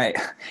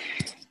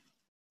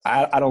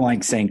don't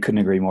like saying couldn't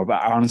agree more,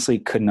 but I honestly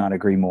could not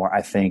agree more.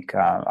 I think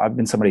I've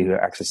been somebody who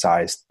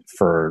exercised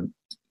for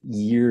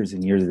years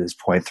and years at this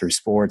point through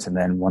sports. And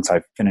then once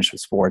I finished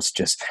with sports,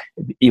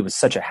 it was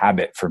such a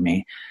habit for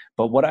me.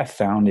 But what I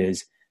found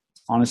is,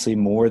 honestly,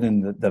 more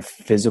than the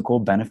physical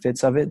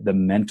benefits of it, the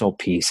mental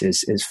piece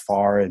is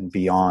far and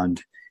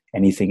beyond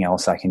anything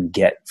else I can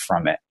get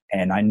from it.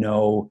 And I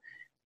know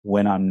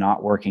when I'm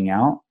not working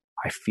out,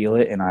 I feel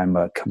it, and I'm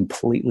a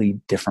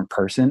completely different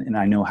person. And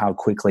I know how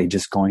quickly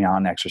just going out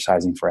and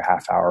exercising for a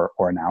half hour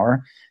or an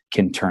hour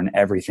can turn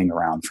everything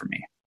around for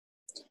me.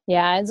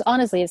 Yeah,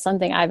 it's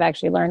something I've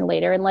actually learned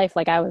later in life.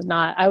 Like, I was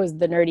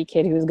the nerdy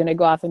kid who was going to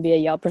go off and be a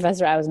Yale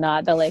professor. I was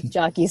not the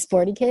jockey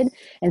sporty kid.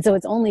 And so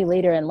it's only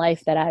later in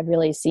life that I've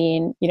really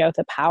seen,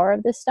 the power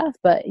of this stuff.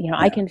 But,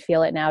 I can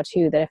feel it now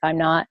too, that if I'm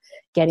not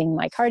getting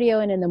my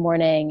cardio in the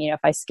morning, if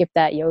I skip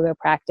that yoga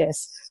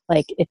practice,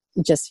 it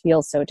just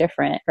feels so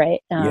different, right?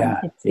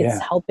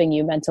 It's helping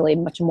you mentally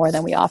much more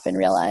than we often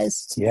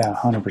realize. Yeah,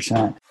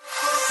 100%.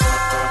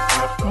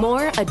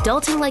 More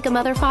Adulting Like a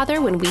Mother Father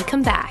when we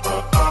come back.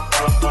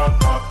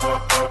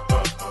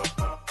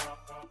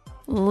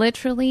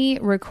 Literally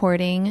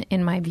recording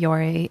in my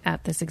Vuori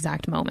at this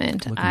exact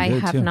moment. I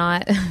have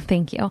not,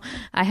 thank you.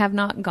 I have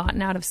not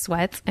gotten out of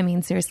sweats. I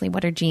mean, seriously,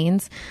 what are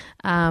jeans?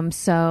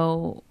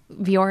 So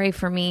Vuori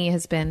for me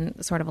has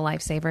been sort of a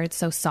lifesaver. It's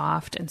so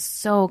soft and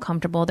so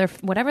comfortable.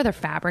 Whatever their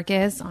fabric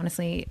is,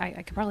 honestly,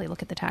 I could probably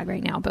look at the tag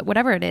right now, but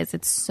whatever it is,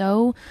 it's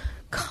so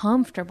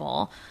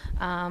comfortable.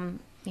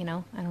 I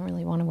don't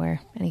really want to wear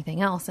anything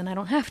else, and I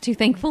don't have to,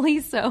 thankfully.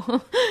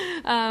 So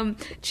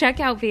check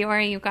out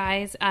Vuori, you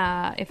guys,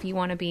 if you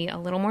want to be a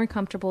little more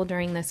comfortable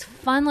during this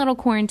fun little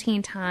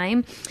quarantine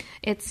time.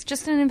 It's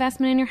just an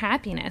investment in your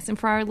happiness. And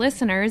for our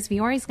listeners,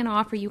 Vuori is going to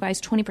offer you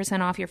guys 20%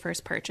 off your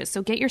first purchase.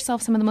 So get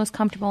yourself some of the most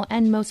comfortable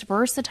and most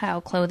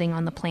versatile clothing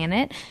on the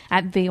planet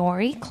at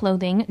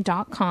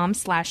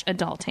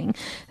vuoriclothing.com/adulting.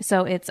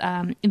 So it's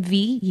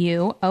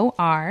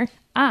VUOR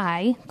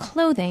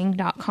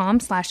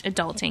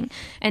clothing.com/adulting.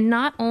 And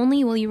not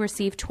only will you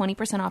receive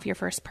 20% off your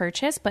first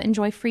purchase, but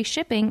enjoy free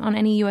shipping on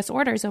any U.S.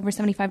 orders over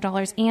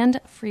 $75 and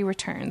free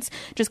returns.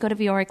 Just go to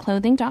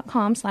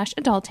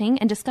vuoriclothing.com/adulting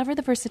and discover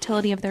the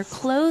versatility of their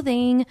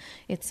clothing.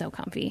 It's so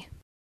comfy.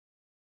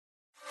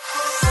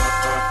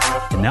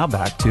 And now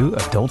back to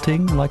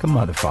Adulting Like a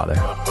Mother Father.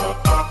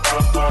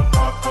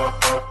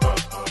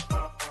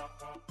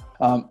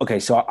 Okay,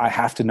 so I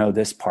have to know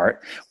this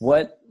part.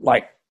 What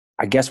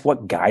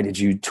guided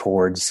you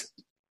towards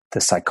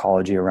the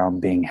psychology around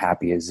being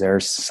happy? Is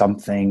there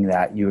something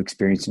that you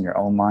experienced in your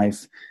own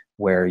life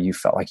where you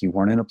felt like you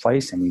weren't in a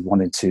place and you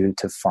wanted to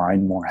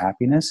find more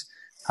happiness?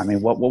 I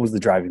mean, what was the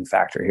driving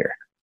factor here?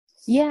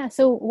 Yeah.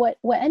 So what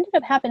ended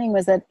up happening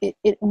was that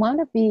it wound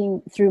up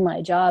being through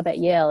my job at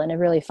Yale in a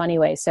really funny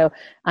way. So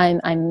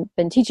I'm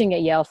been teaching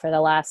at Yale for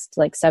the last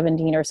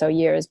 17 or so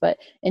years, but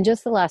in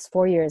just the last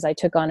 4 years, I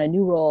took on a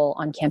new role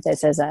on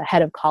campus as a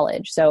head of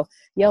college. So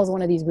Yale is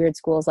one of these weird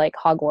schools like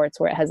Hogwarts,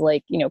 where it has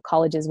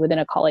colleges within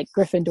a college,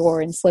 like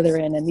Gryffindor and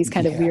Slytherin and these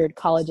kind of weird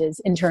colleges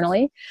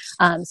internally.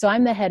 So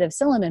I'm the head of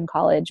Silliman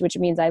College, which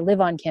means I live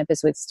on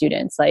campus with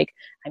students.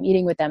 I'm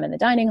eating with them in the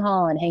dining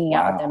hall and hanging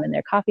out with them in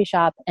their coffee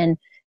shop.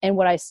 And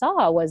what I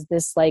saw was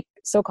this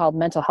so-called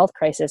mental health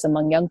crisis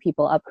among young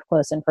people up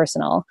close and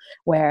personal,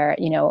 where,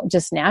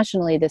 just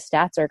nationally, the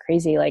stats are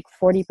crazy.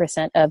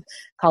 40% of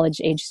college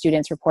age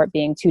students report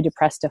being too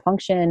depressed to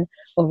function.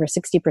 Over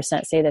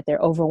 60% say that they're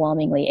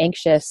overwhelmingly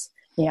anxious.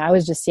 I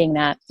was just seeing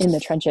that in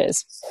the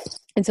trenches.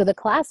 And so the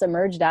class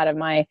emerged out of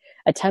my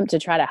attempt to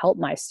try to help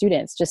my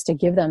students, just to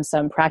give them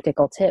some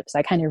practical tips.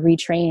 I kind of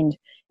retrained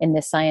in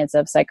this science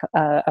of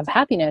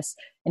happiness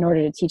in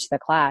order to teach the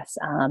class.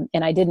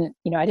 And I didn't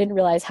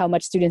realize how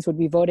much students would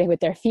be voting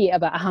with their feet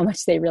about how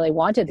much they really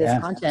wanted this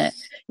content.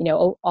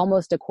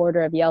 Almost a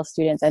quarter of Yale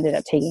students ended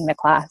up taking the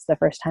class the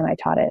first time I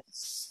taught it.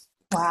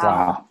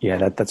 Wow.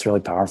 Yeah, that's really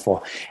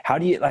powerful. How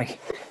do you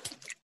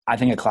I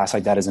think a class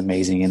like that is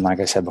amazing. And like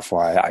I said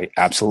before, I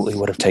absolutely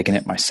would have taken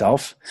it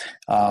myself.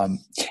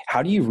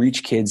 How do you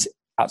reach kids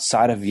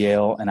outside of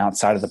Yale and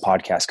outside of the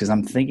podcast? Because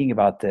I'm thinking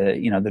about the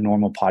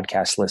normal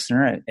podcast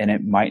listener, and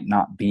it might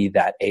not be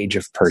that age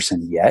of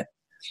person yet.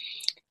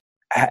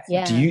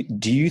 Yeah.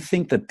 Do you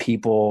think the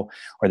people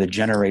or the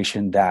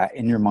generation that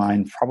in your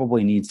mind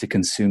probably needs to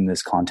consume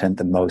this content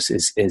the most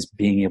is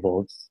being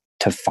able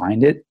to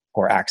find it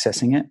or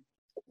accessing it?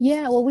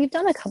 Yeah, well, we've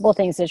done a couple of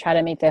things to try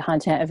to make the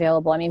content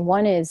available. I mean,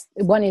 one is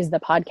the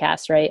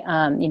podcast, right?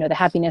 The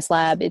Happiness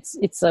Lab. It's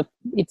a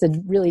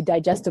really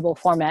digestible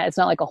format. It's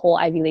not like a whole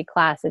Ivy League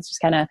class. It's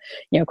just kind of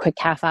quick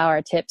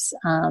half-hour tips,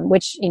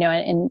 which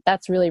and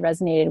that's really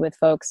resonated with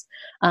folks.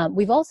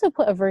 We've also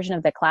put a version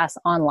of the class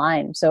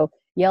online. So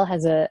Yale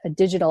has a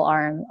digital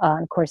arm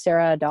on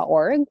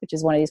Coursera.org, which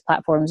is one of these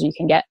platforms where you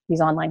can get these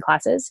online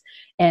classes.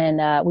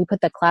 And we put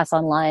the class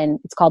online.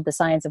 It's called The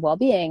Science of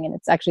Wellbeing, and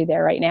it's actually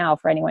there right now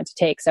for anyone to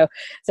take. So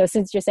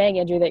since you're saying,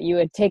 Andrew, that you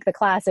would take the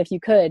class if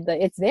you could,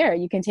 it's there.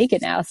 You can take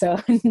it now. So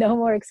no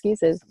more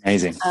excuses.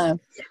 Amazing.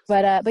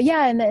 But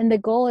yeah, and the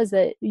goal is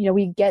that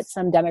we get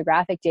some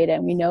demographic data,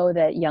 and we know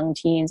that young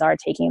teens are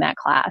taking that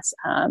class.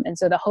 And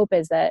so the hope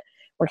is that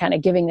we're kind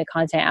of giving the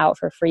content out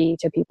for free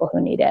to people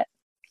who need it.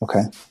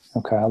 Okay.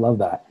 I love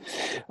that.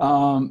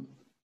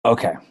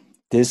 Okay.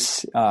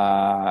 This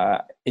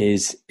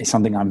is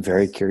something I'm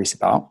very curious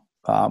about.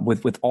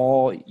 With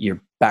all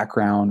your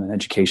background and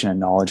education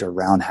and knowledge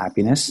around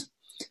happiness,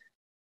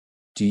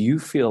 do you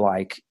feel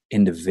like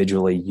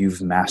individually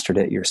you've mastered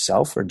it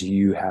yourself, or do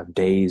you have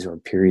days or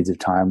periods of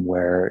time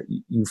where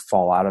you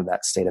fall out of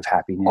that state of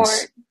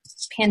happiness? Or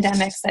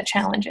pandemics that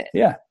challenge it?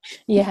 Yeah.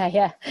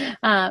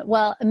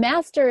 Well,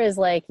 master is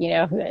I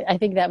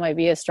think that might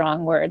be a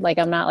strong word.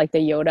 I'm not like the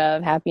Yoda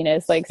of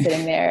happiness,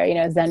 sitting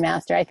there, Zen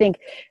master. I think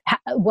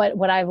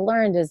what I've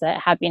learned is that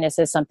happiness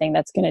is something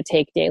that's going to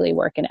take daily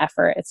work and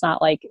effort. It's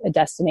not like a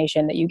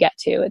destination that you get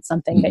to. It's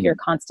something that you're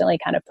constantly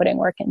kind of putting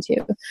work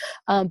into.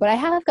 But I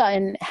have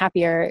gotten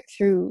happier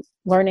through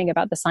learning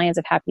about the science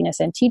of happiness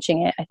and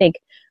teaching it.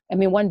 I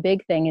mean, one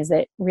big thing is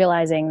that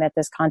realizing that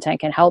this content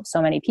can help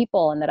so many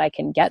people and that I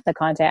can get the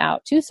content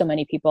out to so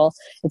many people,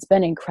 it's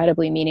been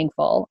incredibly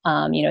meaningful.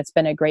 It's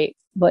been a great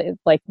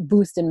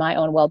boost in my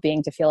own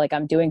well-being to feel like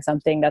I'm doing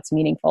something that's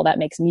meaningful, that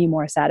makes me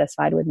more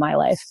satisfied with my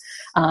life.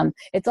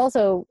 It's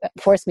also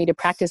forced me to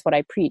practice what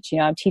I preach.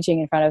 I'm teaching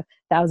in front of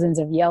thousands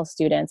of Yale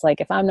students.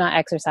 If I'm not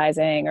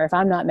exercising or if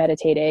I'm not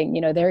meditating,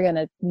 they're going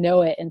to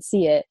know it and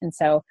see it. And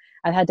so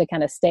I've had to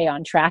kind of stay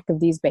on track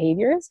of these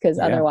behaviors because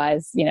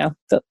otherwise,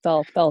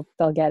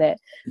 they'll get it.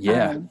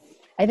 Yeah.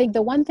 I think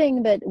the one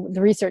thing that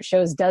the research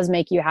shows does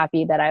make you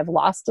happy that I've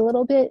lost a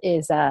little bit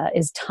is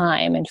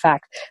time. In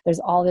fact, there's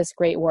all this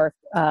great work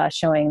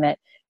showing that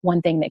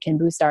one thing that can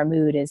boost our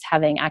mood is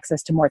having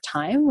access to more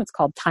time, what's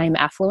called time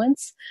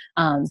affluence,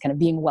 kind of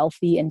being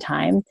wealthy in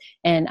time.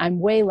 And I'm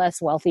way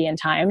less wealthy in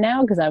time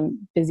now because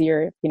I'm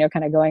busier,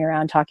 kind of going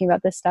around talking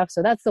about this stuff.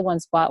 So that's the one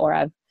spot where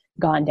I've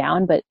gone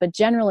down. But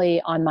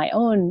generally on my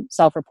own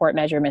self-report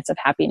measurements of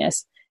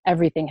happiness,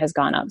 everything has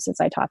gone up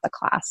since I taught the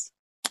class.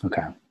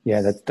 Okay.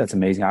 Yeah, that's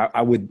amazing.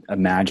 I would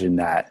imagine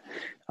that,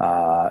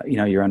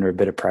 you're under a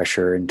bit of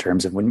pressure in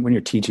terms of when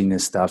you're teaching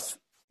this stuff,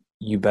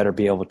 you better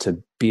be able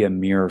to be a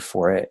mirror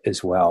for it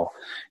as well.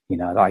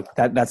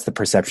 That's the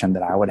perception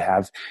that I would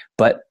have.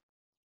 But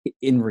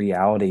in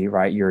reality,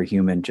 right, you're a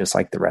human just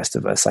like the rest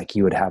of us.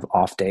 You would have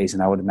off days.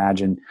 And I would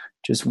imagine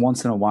just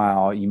once in a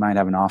while, you might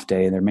have an off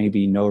day and there may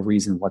be no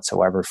reason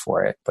whatsoever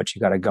for it, but you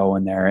got to go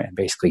in there and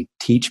basically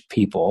teach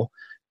people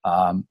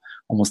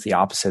almost the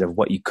opposite of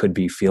what you could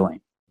be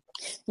feeling.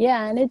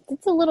 Yeah. And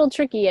it's a little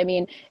tricky. I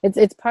mean,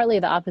 it's partly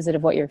the opposite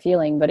of what you're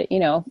feeling, but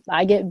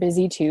I get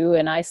busy too,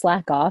 and I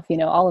slack off.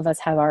 All of us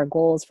have our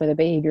goals for the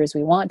behaviors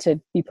we want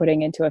to be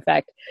putting into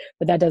effect,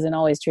 but that doesn't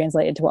always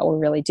translate into what we're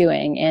really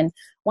doing. And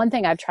one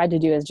thing I've tried to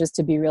do is just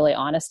to be really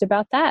honest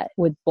about that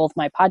with both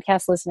my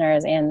podcast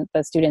listeners and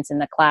the students in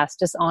the class,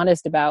 just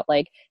honest about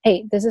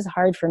hey, this is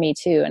hard for me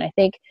too. And I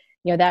think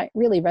that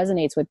really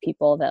resonates with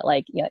people that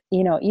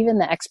even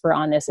the expert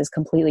on this is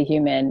completely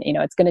human.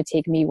 It's going to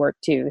take me work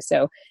too.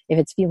 So if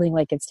it's feeling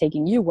like it's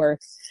taking you work,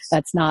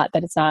 it's not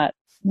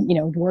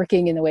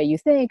working in the way you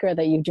think, or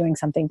that you're doing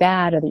something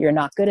bad, or that you're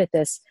not good at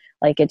this.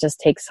 It just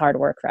takes hard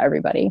work for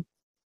everybody.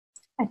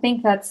 I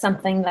think that's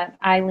something that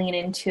I lean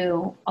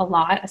into a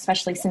lot,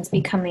 especially since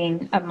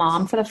becoming a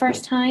mom for the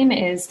first time,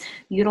 is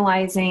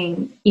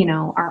utilizing,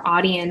 our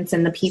audience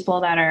and the people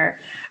that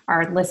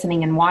are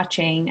listening and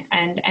watching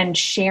and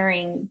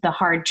sharing the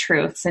hard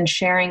truths and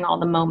sharing all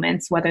the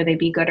moments, whether they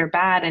be good or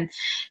bad. And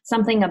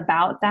something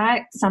about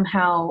that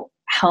somehow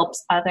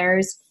helps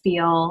others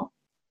feel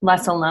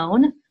less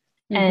alone.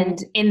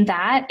 And in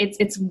that,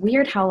 it's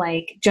weird how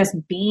like just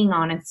being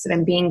honest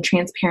and being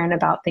transparent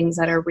about things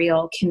that are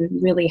real can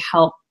really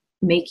help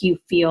make you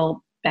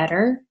feel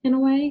better in a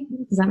way.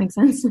 Does that make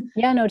sense?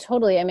 Yeah, no,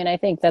 totally. I mean, I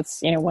think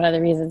that's, one of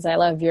the reasons I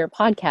love your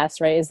podcast,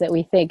 right? Is that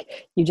we think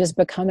you just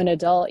become an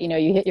adult,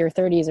 you hit your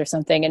 30s or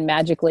something and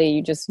magically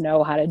you just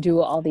know how to do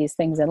all these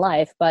things in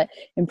life. But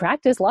in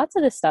practice, lots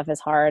of this stuff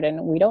is hard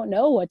and we don't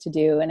know what to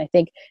do. And I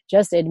think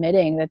just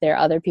admitting that there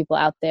are other people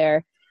out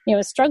there,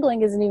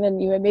 struggling isn't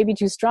even, maybe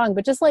too strong,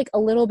 but just like a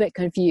little bit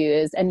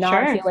confused and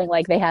not feeling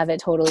like they have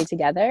it totally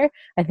together.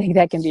 I think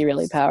that can be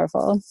really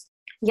powerful.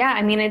 Yeah,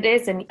 I mean, it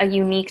is a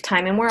unique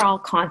time and we're all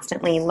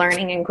constantly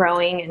learning and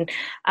growing.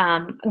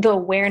 And the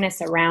awareness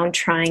around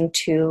trying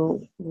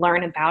to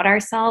learn about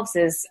ourselves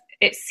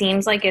it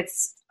seems like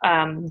it's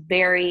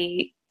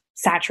very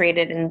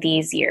saturated in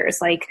these years.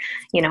 Like,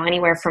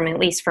 anywhere from, at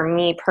least for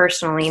me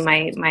personally,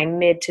 my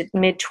mid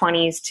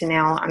 20s to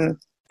now I'm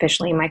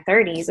officially in my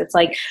 30s. It's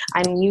like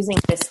I'm using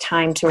this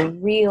time to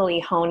really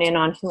hone in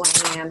on who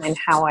I am and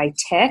how I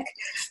tick.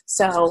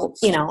 So,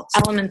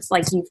 elements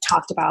like you've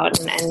talked about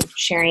and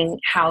sharing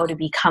how to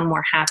become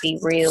more happy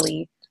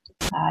really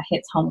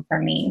hits home for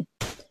me.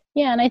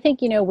 Yeah. And I think,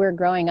 we're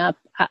growing up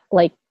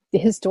like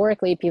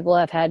historically people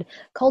have had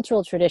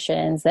cultural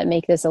traditions that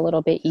make this a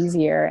little bit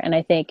easier. And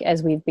I think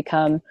as we've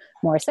become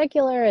more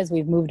secular, as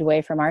we've moved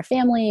away from our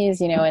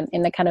families, in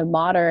the kind of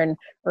modern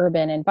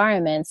urban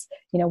environments,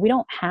 we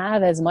don't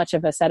have as much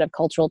of a set of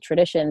cultural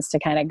traditions to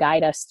kind of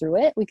guide us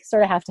through it. We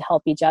sort of have to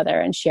help each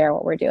other and share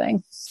what we're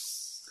doing.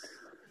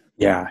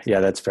 Yeah,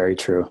 that's very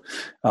true.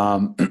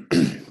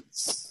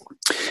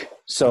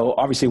 So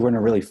obviously we're in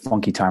a really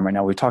funky time right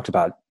now. We've talked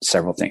about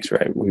several things,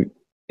 right?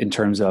 In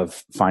terms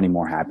of finding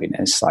more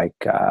happiness, like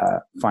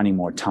finding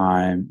more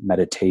time,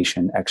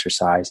 meditation,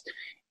 exercise.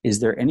 Is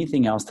there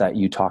anything else that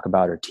you talk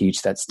about or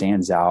teach that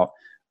stands out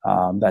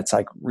that's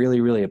like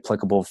really, really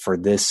applicable for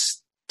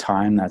this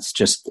time? That's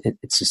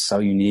it's just so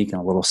unique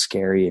and a little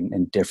scary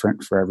and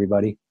different for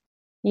everybody.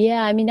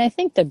 Yeah, I mean, I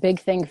think the big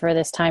thing for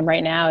this time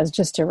right now is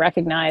just to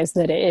recognize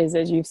that it is,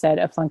 as you've said,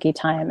 a funky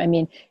time. I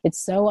mean,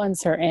 it's so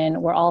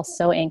uncertain. We're all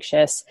so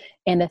anxious.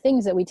 And the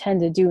things that we tend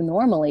to do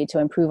normally to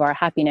improve our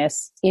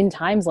happiness in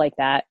times like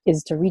that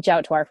is to reach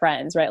out to our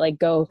friends, right? Like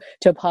go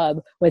to a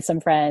pub with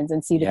some friends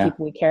and see the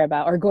people we care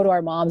about, or go to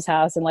our mom's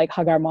house and like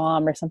hug our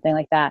mom or something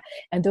like that.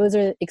 And those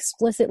are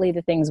explicitly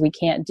the things we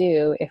can't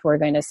do if we're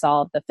going to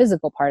solve the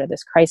physical part of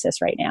this crisis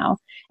right now.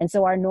 And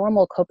so our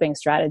normal coping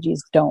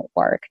strategies don't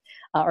work.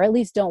 Or at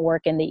least don't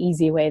work in the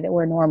easy way that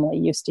we're normally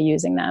used to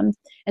using them.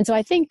 And so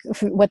I think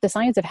what the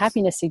science of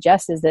happiness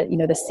suggests is that,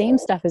 the same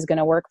stuff is going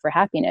to work for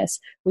happiness.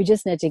 We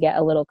just need to get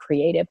a little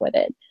creative with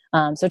it.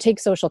 So take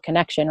social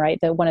connection, right?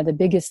 One of the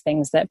biggest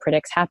things that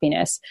predicts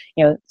happiness,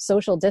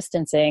 social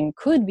distancing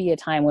could be a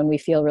time when we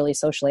feel really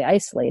socially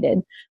isolated,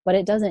 but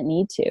it doesn't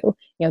need to.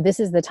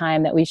 This is the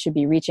time that we should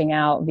be reaching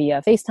out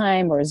via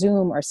FaceTime or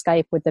Zoom or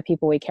Skype with the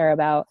people we care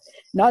about,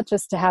 not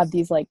just to have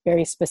these like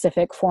very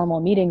specific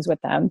formal meetings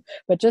with them,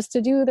 but just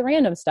to do the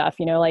random stuff,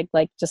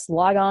 like just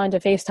log on to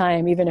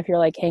FaceTime, even if you're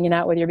like hanging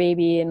out with your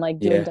baby and like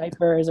doing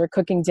diapers or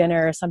cooking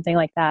dinner or something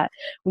like that.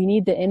 We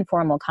need the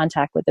informal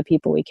contact with the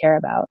people we care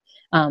about.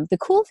 The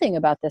cool thing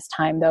about this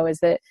time, though, is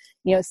that,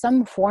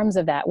 some forms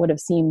of that would have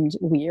seemed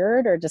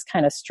weird or just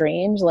kind of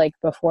strange, like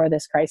before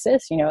this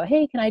crisis,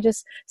 hey, can I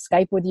just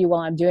Skype with you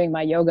while I'm doing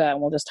my yoga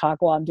and we'll just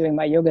talk while I'm doing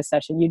my yoga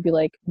session? You'd be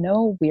like,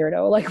 no,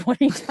 weirdo, like,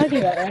 what are you talking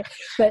about, right?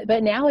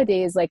 But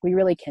nowadays, like, we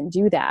really can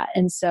do that.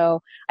 And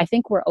so I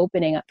think we're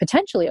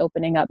potentially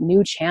opening up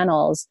new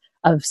channels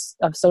of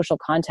social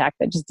contact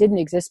that just didn't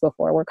exist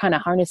before. We're kind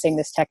of harnessing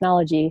this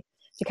technology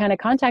to kind of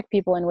contact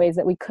people in ways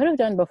that we could have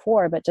done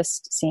before, but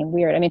just seem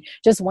weird. I mean,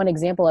 just one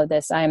example of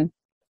this,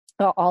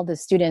 all the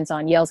students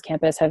on Yale's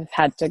campus have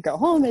had to go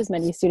home, as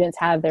many students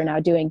have. They're now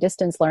doing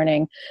distance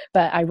learning,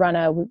 but I run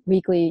a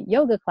weekly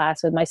yoga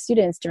class with my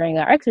students during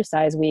our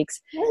exercise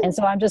weeks. And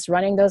so I'm just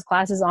running those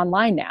classes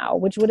online now,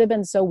 which would have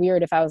been so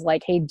weird if I was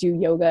like, hey, do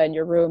yoga in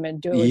your room and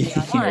do it with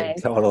me online.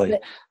 Totally.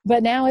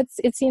 But now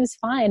it seems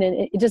fine.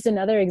 And just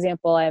another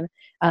example,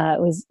 I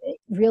was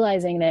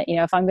realizing that,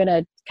 if I'm going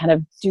to kind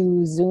of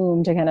do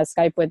Zoom to kind of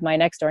Skype with my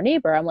next door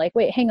neighbor, I'm like,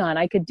 wait, hang on,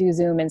 I could do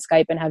Zoom and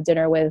Skype and have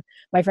dinner with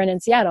my friend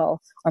in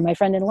Seattle or my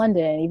friend in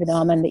London, even though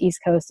I'm on the East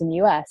Coast in the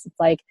US. It's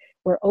like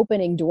we're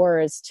opening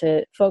doors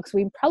to folks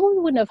we probably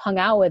wouldn't have hung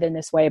out with in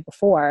this way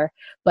before,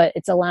 but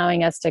it's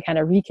allowing us to kind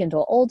of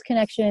rekindle old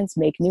connections,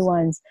 make new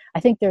ones. I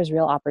think there's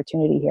real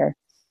opportunity here.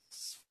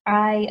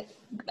 I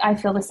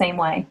feel the same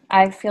way.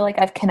 I feel like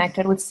I've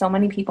connected with so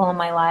many people in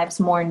my lives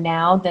more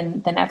now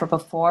than ever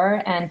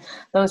before. And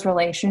those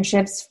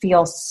relationships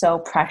feel so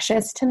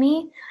precious to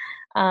me.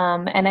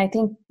 And I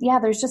think,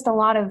 there's just a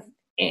lot of,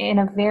 in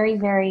a very,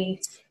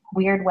 very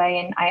weird way.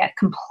 And I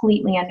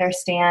completely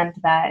understand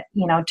that,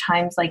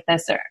 times like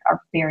this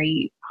are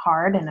very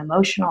hard and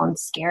emotional and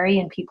scary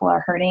and people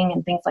are hurting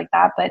and things like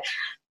that. But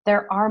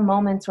there are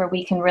moments where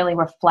we can really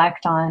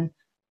reflect on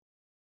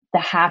the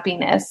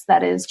happiness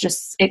that is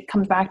just, it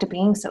comes back to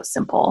being so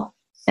simple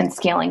and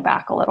scaling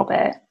back a little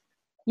bit.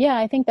 Yeah,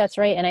 I think that's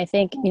right. And I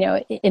think,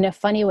 in a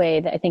funny way,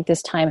 that I think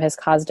this time has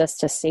caused us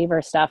to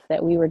savor stuff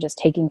that we were just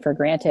taking for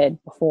granted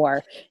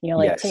before.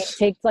 Yes.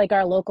 Take like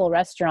our local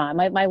restaurant,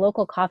 my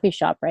local coffee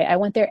shop, right? I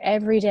went there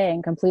every day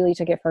and completely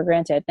took it for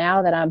granted.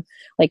 Now that I'm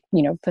like,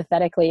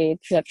 pathetically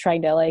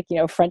trying to like,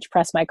 French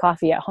press my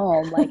coffee at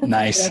home, like,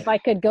 Nice. if I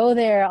could go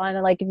there on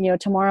like,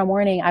 tomorrow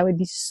morning, I would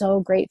be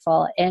so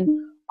grateful. And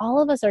all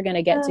of us are going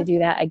to get to do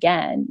that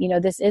again.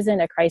 This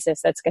isn't a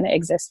crisis that's going to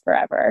exist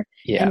forever.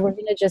 Yeah. And we're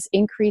going to just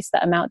increase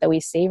the amount that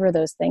we savor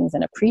those things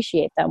and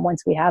appreciate them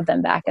once we have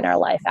them back in our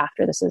life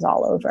after this is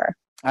all over.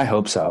 I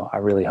hope so. I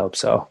really hope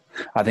so.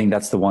 I think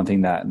that's the one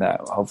thing that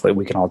hopefully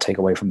we can all take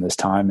away from this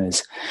time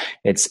is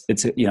it's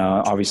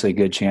obviously a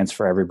good chance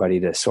for everybody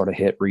to sort of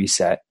hit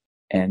reset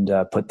and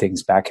put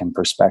things back in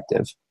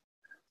perspective.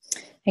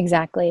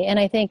 Exactly. And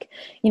I think,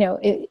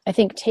 I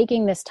think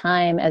taking this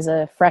time as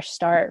a fresh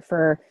start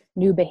for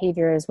new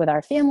behaviors with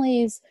our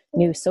families,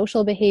 new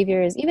social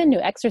behaviors, even new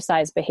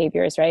exercise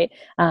behaviors, right?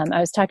 I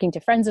was talking to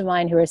friends of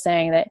mine who were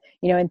saying that,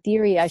 in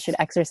theory, I should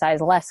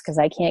exercise less because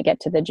I can't get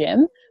to the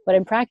gym. But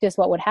in practice,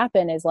 what would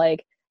happen is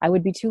like, I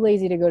would be too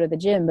lazy to go to the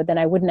gym, but then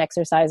I wouldn't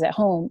exercise at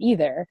home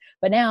either.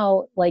 But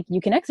now, like,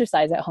 you can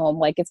exercise at home.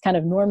 Like, it's kind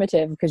of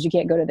normative because you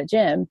can't go to the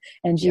gym.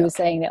 And she was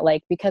saying that,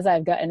 like, because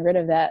I've gotten rid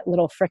of that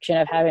little friction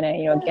of having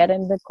to, get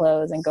into the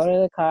clothes and go to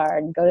the car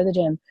and go to the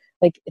gym,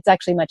 like, it's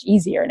actually much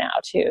easier now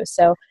too.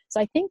 So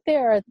I think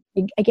there are,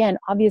 again,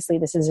 obviously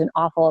this is an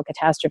awful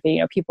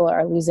catastrophe. People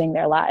are losing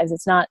their lives.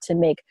 It's not to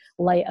make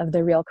light of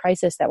the real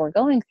crisis that we're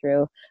going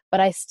through, but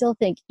I still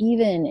think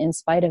even in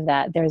spite of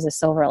that, there's a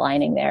silver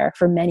lining there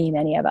for many,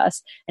 many of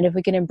us. And if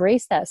we can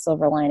embrace that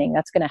silver lining,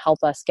 that's going to help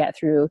us get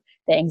through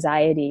the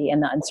anxiety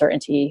and the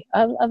uncertainty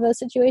of a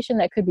situation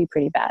that could be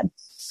pretty bad.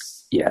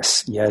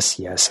 Yes, yes,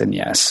 yes, and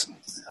yes.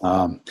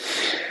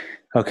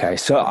 Okay,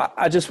 so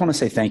I just want to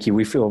say thank you.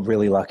 We feel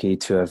really lucky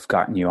to have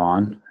gotten you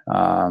on.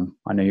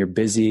 I know you're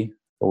busy,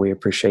 but we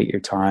appreciate your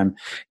time.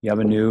 You have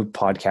a new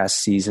podcast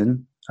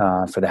season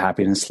for the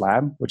Happiness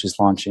Lab, which is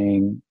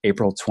launching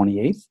April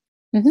 28th.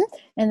 Mm-hmm.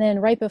 And then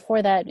right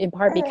before that, in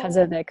part because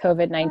of the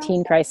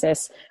COVID-19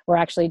 crisis, we're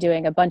actually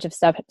doing a bunch of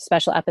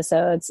special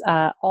episodes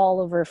all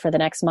over for the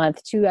next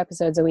month, 2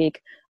 episodes a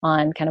week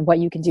on kind of what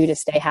you can do to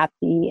stay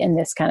happy in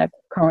this kind of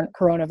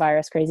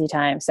coronavirus crazy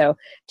time. So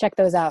check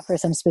those out for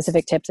some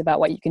specific tips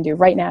about what you can do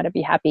right now to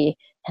be happy.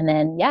 And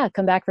then,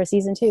 come back for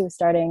season 2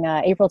 starting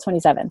April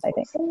 27th, I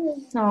think.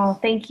 Oh,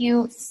 thank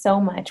you so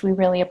much. We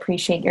really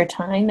appreciate your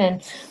time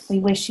and we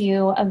wish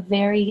you a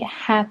very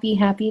happy,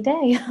 happy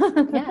day.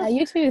 Yeah,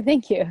 you too.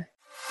 Thank you.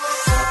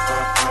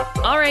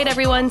 All right,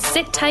 everyone,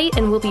 sit tight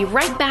and we'll be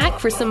right back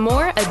for some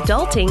more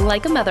Adulting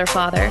Like a Mother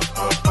Father.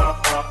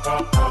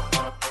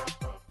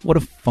 What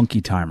a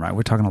funky time, right?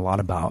 We're talking a lot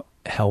about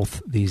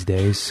health these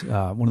days.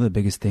 One of the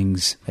biggest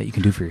things that you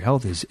can do for your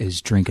health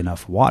is drink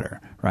enough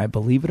water, right?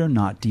 Believe it or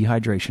not,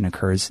 dehydration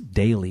occurs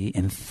daily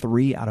in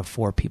 3 out of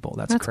 4 people.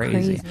 That's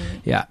crazy.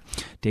 Yeah.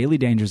 Daily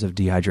dangers of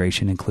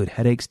dehydration include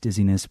headaches,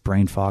 dizziness,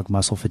 brain fog,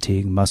 muscle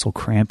fatigue, muscle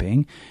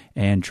cramping,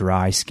 and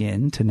dry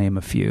skin, to name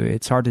a few.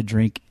 It's hard to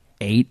drink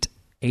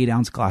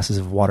 8-ounce glasses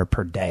of water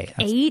per day.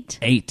 That's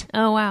 8.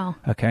 Oh, wow.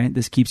 Okay.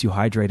 This keeps you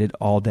hydrated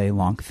all day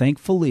long.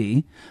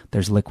 Thankfully,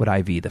 there's Liquid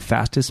IV, the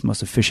fastest,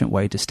 most efficient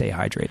way to stay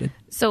hydrated.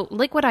 So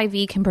Liquid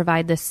IV can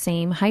provide the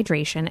same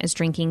hydration as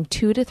drinking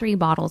 2 to 3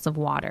 bottles of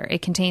water.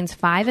 It contains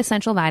 5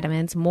 essential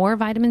vitamins, more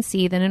vitamin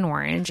C than an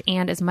orange,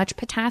 and as much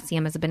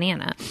potassium as a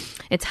banana.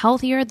 It's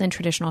healthier than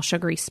traditional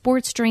sugary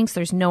sports drinks.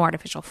 There's no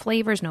artificial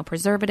flavors, no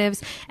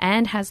preservatives,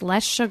 and has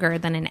less sugar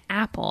than an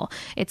apple.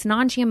 It's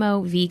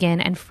non-GMO, vegan,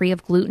 and free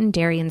of gluten,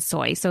 dairy, and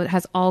soy. So it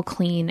has all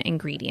clean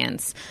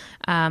ingredients.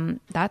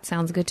 That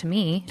sounds good to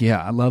me.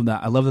 Yeah, I love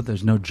that. I love that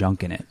there's no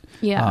junk in it.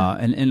 Yeah.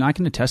 And I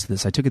can attest to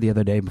this. I took it the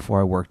other day before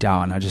I worked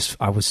out, and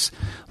I was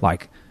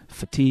like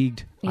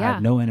fatigued. Yeah. I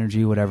had no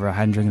energy, whatever. I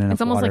hadn't drinking enough water.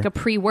 It's almost like a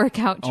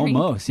pre-workout drink.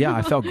 Almost. Yeah,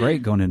 I felt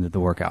great going into the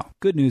workout.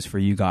 Good news for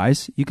you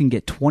guys. You can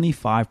get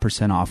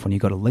 25% off when you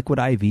go to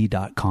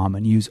liquidiv.com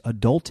and use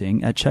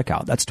adulting at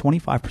checkout. That's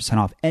 25%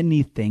 off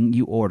anything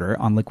you order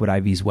on Liquid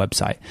IV's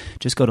website.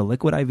 Just go to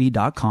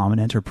liquidiv.com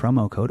and enter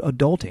promo code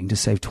adulting to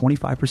save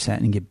 25%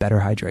 and get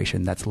better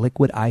hydration. That's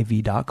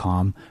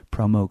liquidiv.com,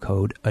 promo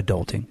code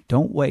adulting.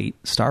 Don't wait.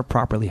 Start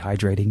properly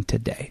hydrating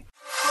today.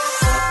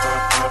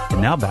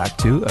 And now back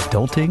to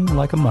Adulting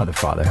Like a Mother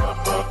Father.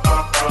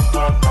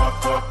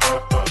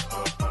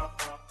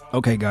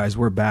 Okay, guys,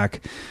 we're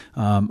back.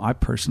 I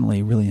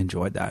personally really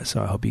enjoyed that,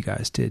 so I hope you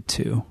guys did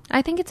too.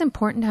 I think it's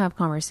important to have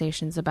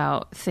conversations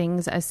about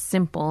things as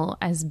simple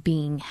as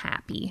being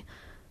happy.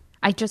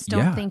 I just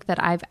don't think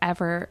that I've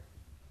ever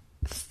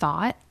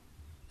thought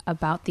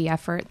about the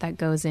effort that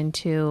goes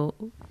into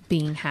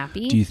being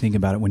happy. Do you think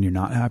about it when you're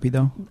not happy,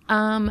 though?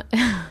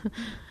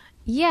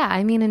 Yeah,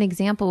 I mean, an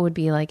example would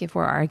be like if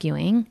we're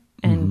arguing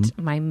and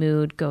my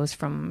mood goes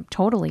from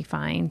totally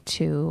fine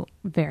to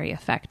very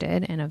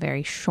affected in a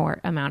very short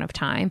amount of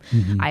time.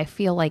 I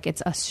feel like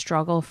it's a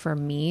struggle for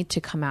me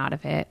to come out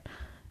of it.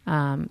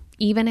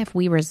 Even if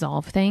we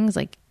resolve things,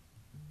 like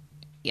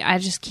I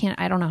just can't,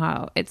 I don't know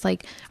how. It's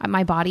like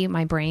my body,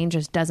 my brain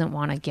just doesn't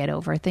want to get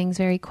over things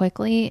very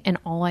quickly. And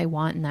all I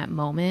want in that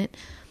moment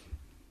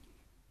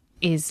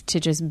is to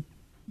just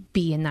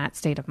be in that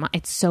state of mind.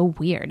 It's so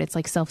weird. It's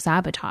like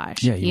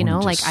self-sabotage. Yeah, you know,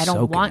 like I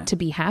don't want to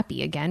be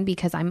happy again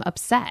because I'm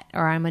upset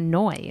or I'm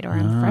annoyed or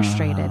I'm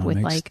frustrated with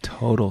makes like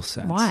total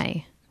sense.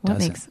 Why? What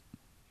Doesn't. makes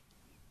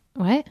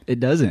what? It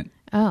doesn't.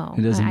 Oh,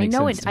 it doesn't I make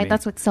know sense it. to me.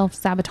 That's what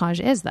self-sabotage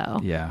is, though.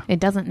 Yeah. It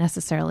doesn't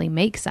necessarily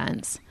make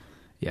sense.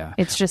 Yeah.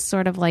 It's just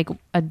sort of like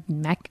a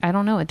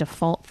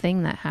default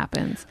thing that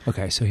happens.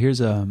 Okay, so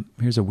here's a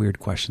weird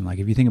question. Like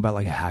if you think about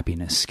like a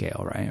happiness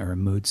scale, right, or a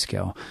mood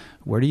scale,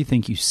 where do you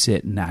think you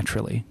sit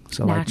naturally?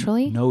 So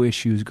naturally, like no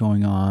issues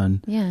going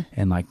on, yeah,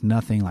 and like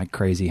nothing like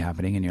crazy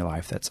happening in your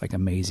life that's like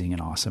amazing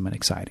and awesome and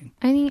exciting.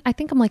 I mean, I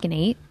think I'm like an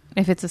 8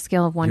 if it's a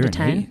scale of 1 You're to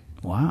 10. 8.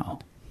 Wow.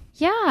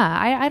 Yeah,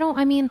 I don't.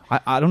 I mean,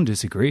 I don't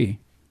disagree.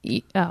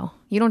 You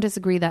don't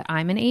disagree that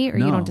I'm an 8, or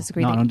you don't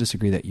disagree? No, that I don't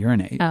disagree that you're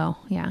an 8. Oh,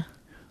 yeah.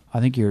 I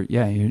think you're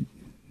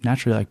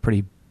naturally like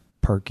pretty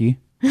perky.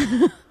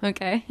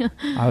 Okay.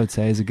 I would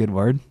say is a good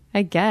word.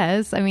 I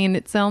guess.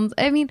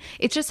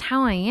 It's just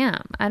how I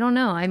am. I don't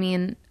know. I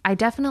mean, I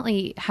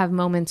definitely have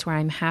moments where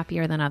I'm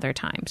happier than other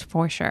times,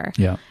 for sure.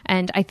 Yeah.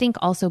 And I think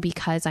also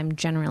because I'm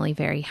generally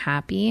very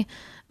happy,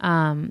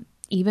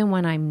 even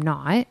when I'm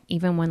not,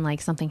 even when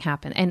like something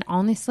happened. And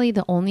honestly,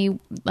 the only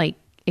like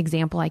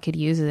example I could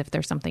use is if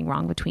there's something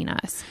wrong between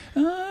us.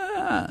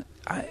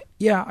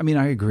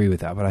 I agree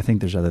with that, but I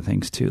think there's other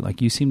things too.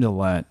 Like you seem to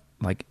let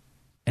like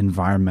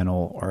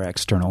environmental or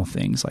external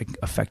things like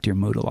affect your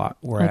mood a lot.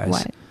 Whereas,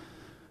 like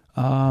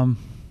what?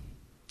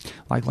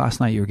 Like last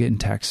night you were getting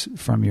texts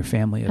from your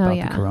family about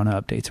the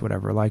Corona updates or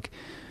whatever. Like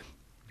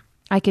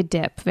I could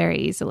dip very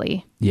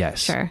easily. Yes.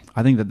 Sure.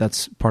 I think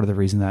that's part of the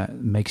reason that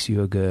makes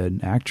you a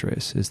good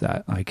actress is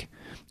that like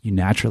you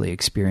naturally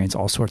experience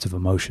all sorts of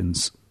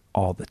emotions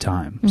all the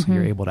time. So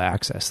you're able to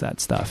access that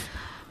stuff.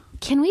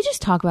 Can we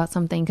just talk about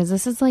something? Because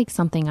this is like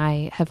something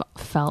I have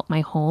felt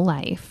my whole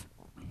life.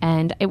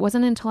 And it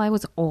wasn't until I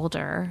was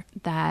older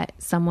that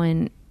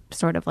someone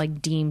sort of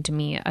like deemed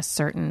me a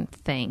certain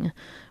thing,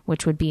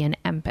 which would be an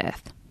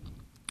empath.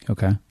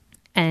 Okay.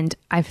 And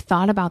I've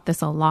thought about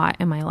this a lot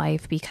in my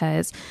life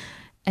because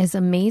as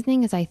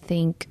amazing as I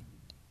think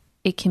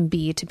it can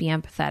be to be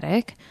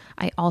empathetic,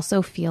 I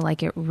also feel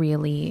like it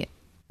really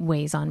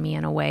weighs on me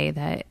in a way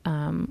that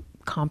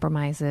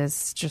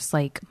compromises just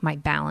like my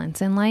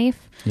balance in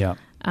life. Yeah.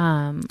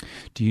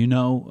 Do you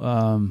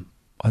know,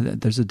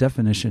 there's a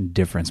definition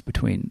difference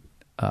between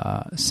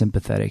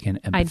sympathetic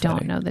and empathetic. I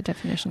don't know the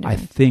definition. I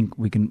think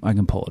I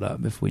can pull it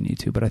up if we need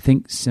to, but I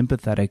think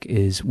sympathetic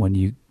is when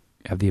you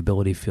have the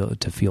ability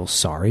to feel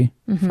sorry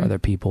for other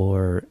people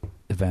or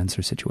events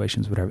or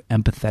situations, whatever.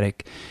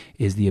 Empathetic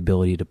is the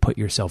ability to put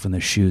yourself in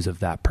the shoes of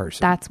that person.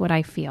 That's what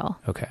I feel.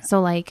 Okay.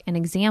 So like an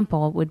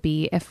example would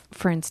be if,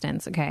 for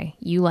instance, okay,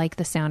 you like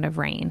the sound of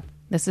rain.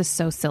 This is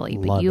so silly,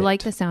 but you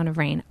like the sound of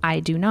rain.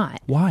 I do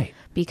not. Why?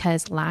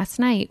 Because last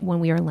night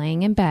when we were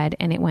laying in bed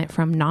and it went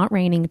from not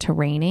raining to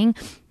raining,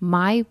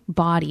 my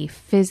body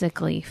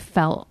physically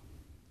felt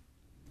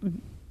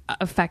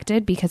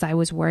affected because I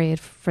was worried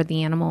for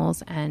the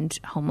animals and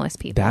homeless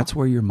people. That's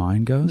where your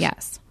mind goes?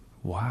 Yes.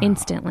 Wow.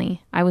 Instantly.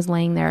 I was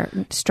laying there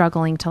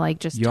struggling to like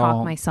just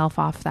talk myself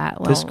off that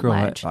little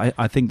ledge.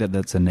 I think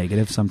that's a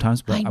negative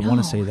sometimes, but I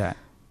want to say that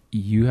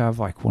you have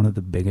like one of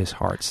the biggest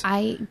hearts.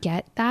 I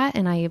get that,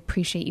 and I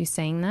appreciate you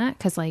saying that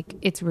because like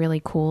it's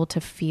really cool to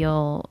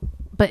feel.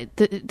 But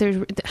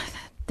the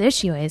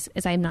issue is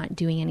I'm not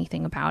doing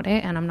anything about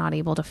it, and I'm not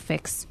able to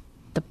fix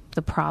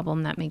the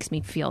problem that makes me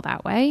feel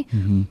that way.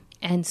 Mm-hmm.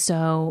 And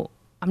so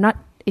I'm not.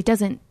 It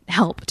doesn't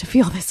help to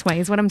feel this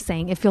way. Is what I'm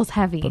saying. It feels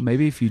heavy. But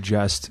maybe if you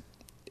just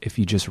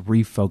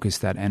refocus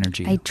that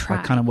energy, I try,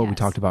 like kind of what we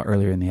talked about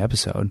earlier in the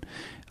episode,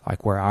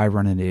 like where I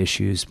run into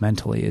issues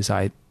mentally is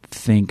I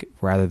think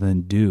rather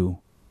than do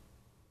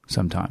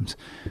sometimes.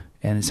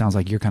 And it sounds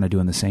like you're kind of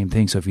doing the same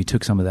thing. So if you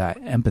took some of that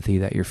empathy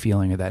that you're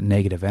feeling or that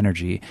negative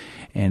energy,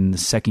 and the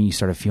second you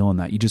started feeling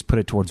that, you just put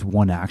it towards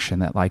one action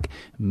that like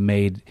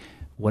made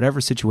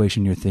whatever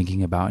situation you're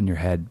thinking about in your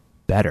head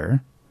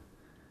better,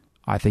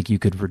 I think you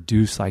could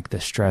reduce like the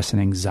stress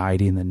and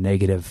anxiety and the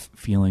negative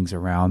feelings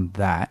around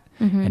that,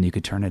 and you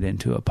could turn it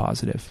into a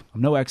positive.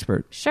 I'm no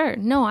expert. Sure.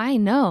 No, I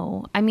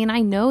know. I mean, I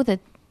know that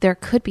there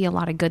could be a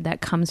lot of good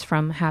that comes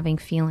from having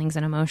feelings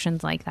and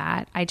emotions like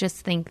that. I just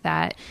think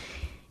that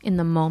in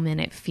the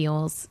moment it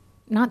feels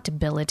not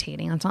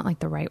debilitating. It's not like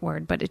the right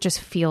word, but it just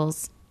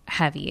feels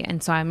heavy.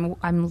 And so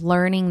I'm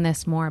learning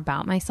this more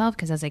about myself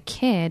because as a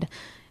kid,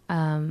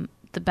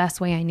 the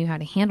best way I knew how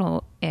to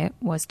handle it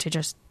was to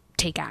just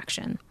take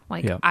action.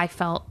 Like I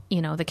felt,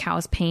 the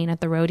cow's pain at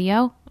the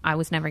rodeo. I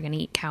was never going to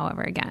eat cow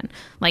ever again.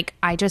 Like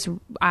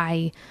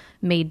I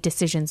made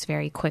decisions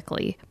very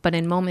quickly. But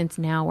in moments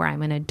now where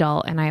I'm an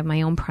adult and I have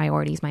my own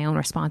priorities, my own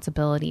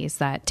responsibilities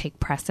that take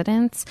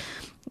precedence,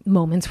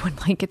 moments when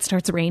like it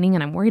starts raining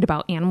and I'm worried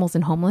about animals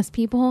and homeless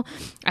people,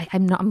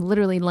 I'm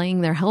literally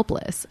laying there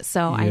helpless.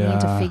 So I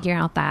need to figure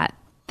out that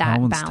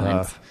balance.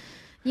 Tough.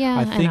 Yeah,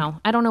 I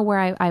know. I don't know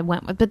where I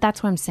went, but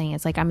that's what I'm saying.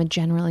 It's like I'm a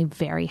generally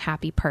very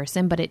happy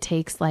person, but it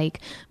takes like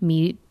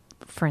me,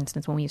 for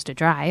instance, when we used to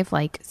drive,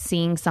 like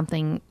seeing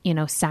something,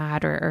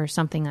 sad or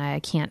something that I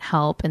can't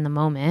help in the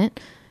moment,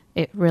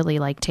 it really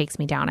like takes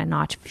me down a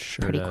notch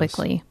pretty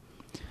quickly.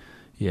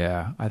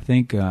 Yeah, I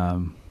think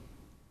what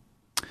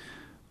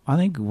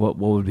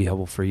would be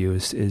helpful for you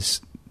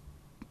is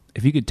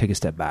if you could take a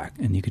step back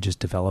and you could just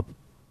develop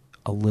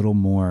a little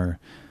more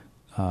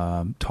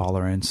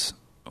tolerance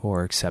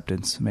or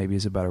acceptance, maybe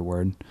is a better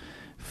word,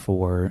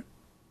 for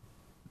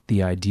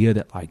the idea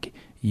that like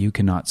you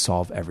cannot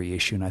solve every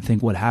issue. And I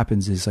think what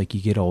happens is like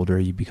you get older,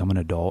 you become an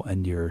adult,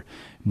 and you're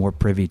more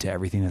privy to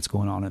everything that's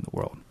going on in the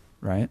world,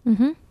 right?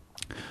 Mm-hmm.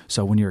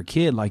 So when you're a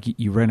kid, like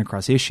you ran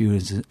across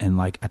issues, and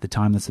like at the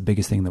time that's the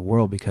biggest thing in the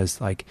world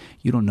because like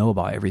you don't know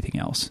about everything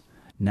else.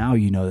 Now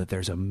you know that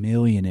there's a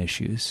million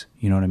issues.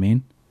 You know what I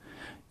mean?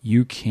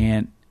 You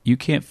can't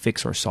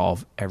fix or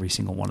solve every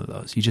single one of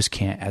those. You just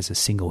can't as a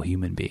single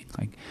human being.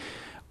 Like,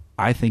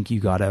 I think you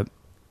gotta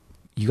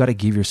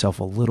give yourself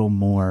a little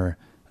more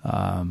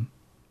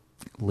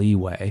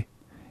leeway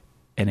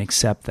and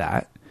accept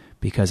that,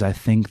 because I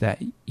think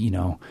that,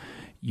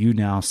 you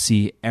now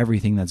see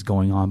everything that's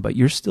going on, but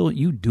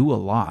you do a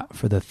lot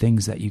for the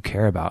things that you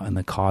care about and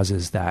the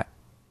causes that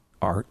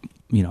are,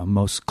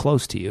 most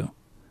close to you.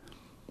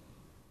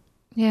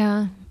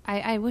 Yeah.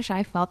 I wish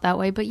I felt that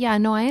way, but yeah,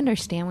 no, I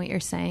understand what you're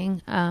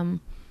saying. I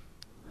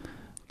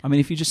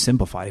mean, if you just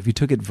simplify, if you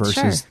took it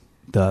versus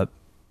the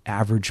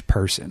average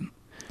person,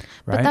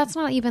 right? But that's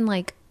not even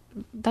like,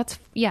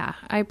 I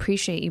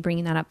appreciate you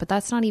bringing that up, but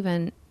that's not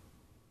even,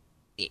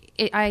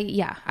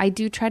 I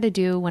do try to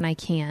do when I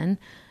can.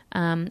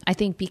 I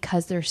think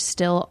because there's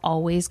still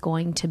always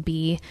going to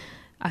be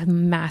a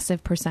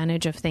massive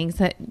percentage of things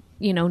that,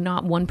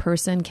 not one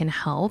person can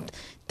help.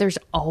 There's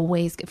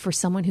always, for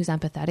someone who's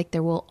empathetic,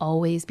 there will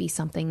always be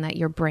something that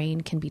your brain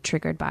can be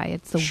triggered by.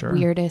 It's the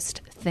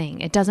weirdest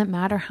thing. It doesn't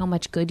matter how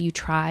much good you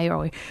try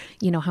or,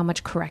 how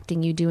much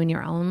correcting you do in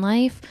your own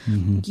life.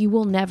 Mm-hmm. You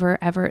will never,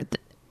 ever,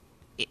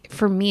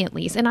 for me at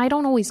least, and I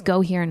don't always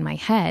go here in my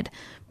head,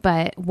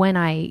 but when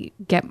I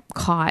get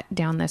caught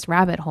down this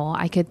rabbit hole,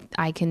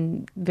 I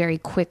can very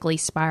quickly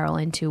spiral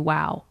into,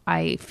 wow,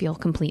 I feel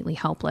completely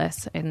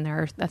helpless. And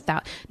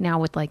now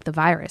with like the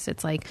virus,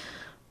 it's like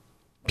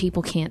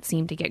people can't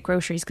seem to get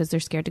groceries because they're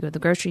scared to go to the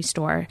grocery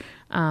store.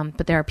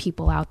 But there are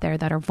people out there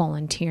that are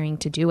volunteering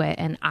to do it.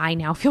 And I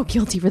now feel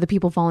guilty for the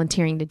people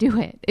volunteering to do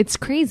it. It's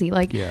crazy.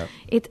 Like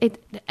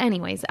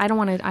anyways, I don't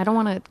want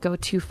to go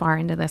too far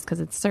into this because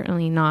it's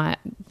certainly not.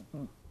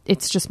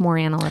 It's just more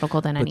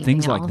analytical than anything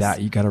things else. Like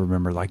that, you got to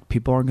remember, like,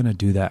 people aren't going to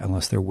do that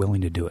unless they're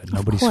willing to do it.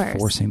 Nobody's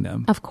forcing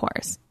them. Of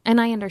course.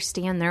 And I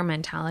understand their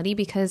mentality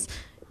because,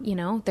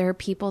 there are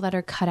people that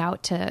are cut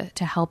out to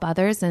help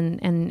others,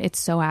 and it's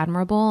so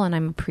admirable, and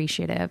I'm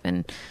appreciative.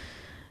 And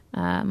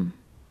long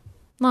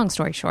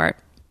story short,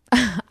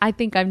 I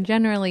think I'm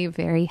generally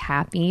very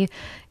happy,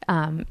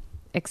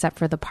 except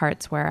for the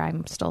parts where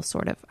I'm still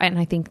sort of, and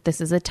I think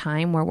this is a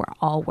time where we're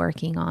all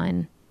working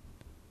on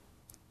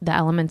the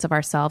elements of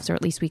ourselves, or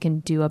at least we can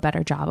do a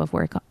better job of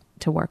work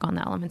on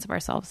the elements of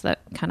ourselves that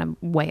kind of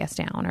weigh us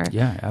down or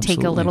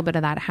take a little bit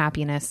of that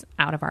happiness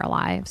out of our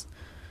lives.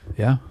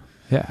 Yeah.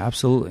 Yeah,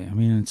 absolutely. I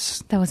mean,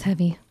 that was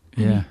heavy.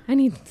 Yeah. I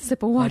need a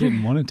sip of water. I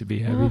didn't want it to be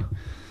heavy.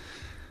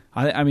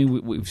 I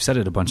mean, we've said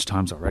it a bunch of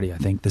times already. I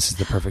think this is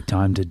the perfect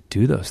time to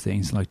do those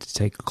things, like to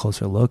take a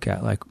closer look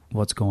at like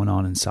what's going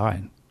on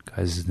inside,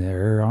 because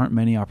there aren't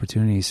many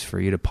opportunities for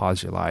you to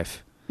pause your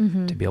life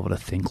to be able to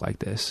think like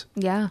this.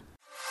 Yeah.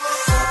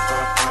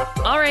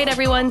 All right,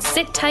 everyone,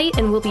 sit tight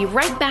and we'll be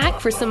right back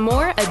for some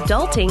more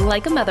Adulting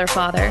Like a Mother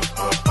Father.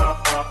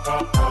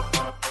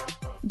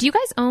 Do you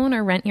guys own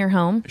or rent your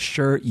home?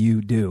 Sure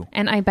you do.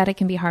 And I bet it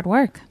can be hard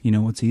work. You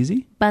know what's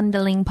easy?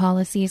 Bundling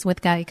policies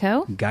with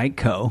Geico.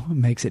 Geico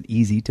makes it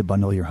easy to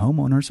bundle your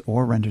homeowners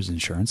or renters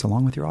insurance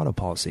along with your auto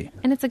policy.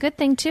 And it's a good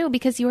thing, too,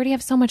 because you already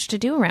have so much to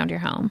do around your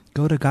home.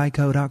 Go to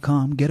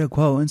geico.com, get a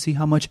quote, and see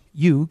how much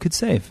you could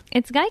save.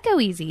 It's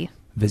Geico easy.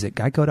 Visit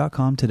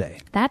geico.com today.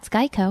 That's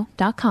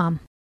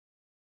geico.com.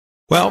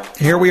 Well,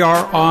 here we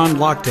are on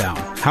lockdown.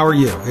 How are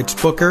you?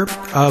 It's Booker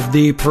of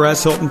the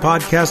Perez Hilton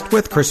podcast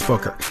with Chris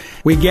Booker.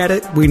 We get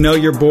it. We know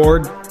you're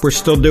bored. We're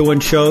still doing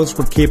shows.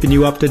 We're keeping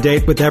you up to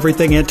date with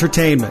everything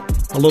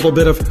entertainment. A little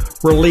bit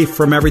of relief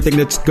from everything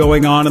that's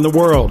going on in the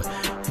world.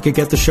 You could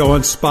get the show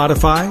on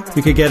Spotify.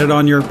 You could get it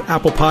on your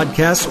Apple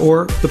Podcasts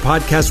or the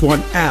Podcast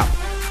One app.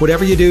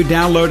 Whatever you do,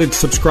 download and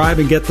subscribe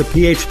and get the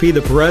PHP,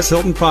 the Perez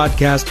Hilton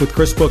podcast with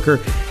Chris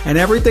Booker, and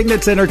everything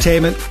that's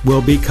entertainment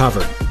will be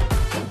covered.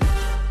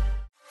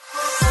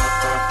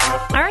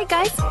 All right,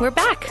 guys, we're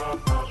back.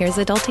 Here's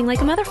Adulting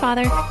Like a Mother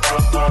Father.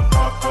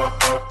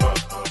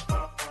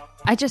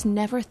 I just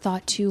never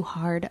thought too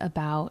hard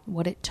about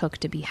what it took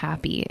to be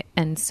happy.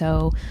 And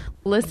so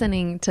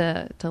listening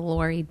to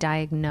Laurie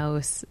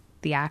diagnose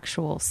the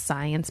actual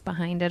science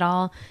behind it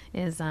all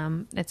is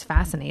it's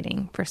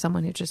fascinating for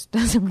someone who just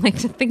doesn't like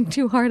to think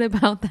too hard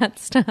about that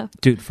stuff.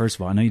 Dude, first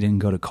of all, I know you didn't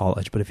go to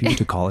college, but if you went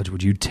to college,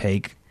 would you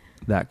take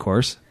that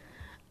course?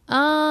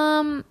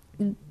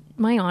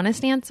 My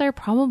honest answer,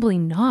 probably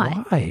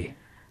not. Why?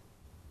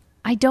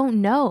 I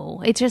don't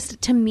know. It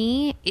just, to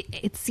me,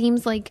 it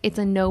seems like it's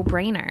a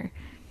no-brainer.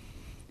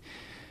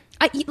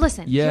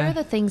 Listen, here are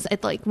the things.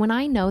 Like when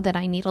I know that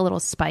I need a little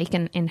spike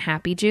in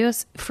happy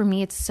juice, for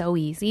me, it's so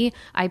easy.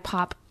 I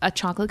pop a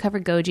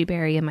chocolate-covered goji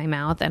berry in my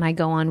mouth and I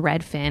go on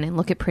Redfin and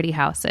look at pretty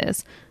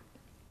houses.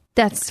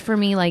 That's for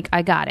me, like,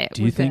 I got it.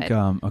 Do you think,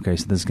 okay,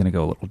 so this is going to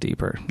go a little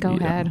deeper. Go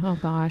ahead. Oh,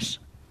 gosh.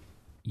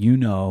 You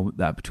know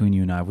that between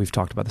you and I, we've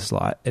talked about this a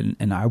lot,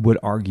 and I would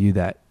argue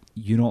that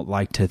you don't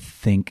like to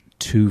think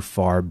too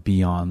far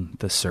beyond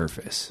the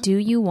surface. Do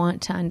you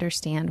want to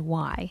understand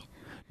why?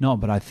 No,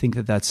 but I think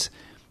that's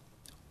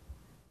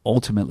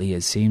ultimately,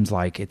 it seems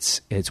like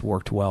it's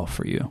worked well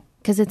for you.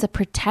 Because it's a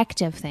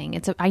protective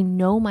thing. I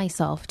know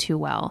myself too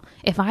well.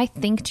 If I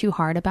think too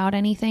hard about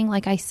anything,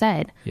 like I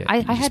said, I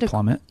had to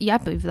plummet.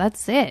 Yep,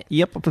 that's it.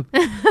 Yep.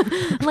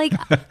 Like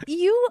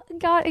you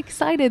got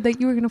excited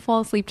that you were going to fall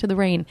asleep to the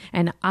rain,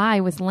 and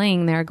I was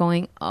laying there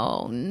going,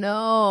 "Oh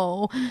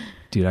no,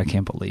 dude, I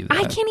can't believe that.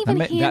 I can't even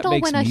handle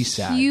when a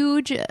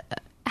huge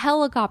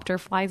helicopter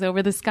flies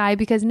over the sky."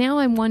 Because now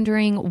I'm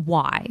wondering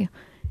why.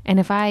 And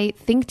if I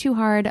think too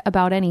hard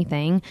about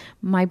anything,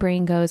 my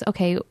brain goes,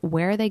 okay,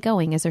 where are they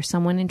going? Is there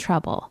someone in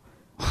trouble?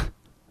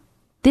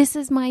 This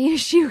is my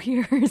issue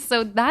here.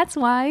 So that's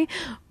why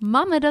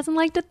Mama doesn't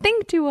like to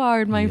think too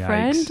hard, my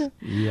friend.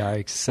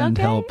 Yikes. Send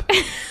help.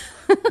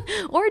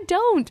 Or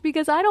don't,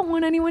 because I don't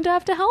want anyone to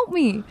have to help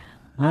me.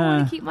 I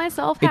want to keep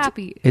myself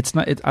happy. It's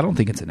not. I don't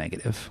think it's a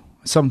negative.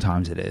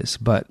 Sometimes it is.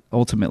 But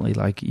ultimately,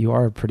 like, you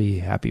are a pretty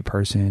happy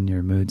person.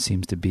 Your mood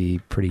seems to be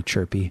pretty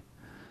chirpy.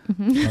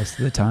 Most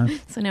of the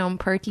time. So now I'm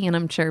perky and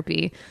I'm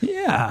chirpy.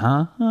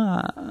 Yeah.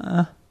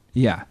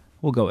 Yeah,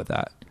 we'll go with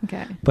that.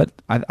 Okay. But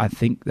I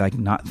think, like,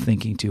 not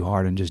thinking too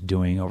hard and just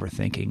doing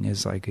overthinking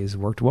is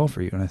worked well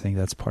for you. And I think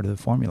that's part of the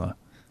formula.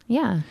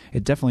 Yeah.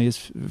 It definitely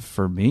is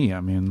for me.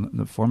 I mean,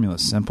 the formula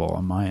is simple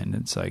on my end.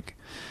 It's like,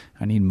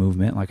 I need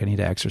movement. Like, I need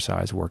to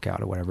exercise, work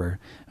out or whatever.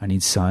 I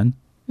need sun,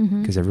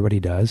 because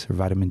everybody does, or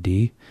vitamin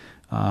D.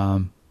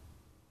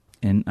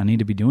 And I need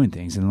to be doing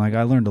things. And like,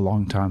 I learned a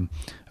long time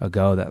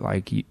ago that,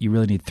 like, you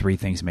really need 3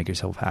 things to make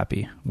yourself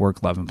happy: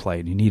 work, love, and play.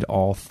 And you need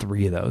all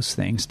 3 of those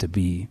things to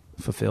be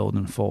fulfilled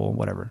and full,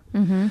 whatever.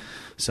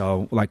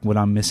 So like, when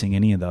I'm missing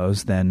any of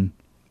those, then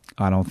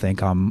I don't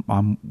think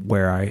I'm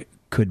where I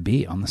could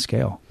be on the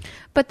scale.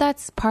 But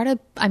that's part of,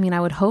 I mean,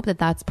 I would hope that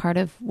that's part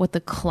of what the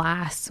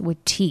class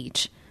would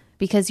teach.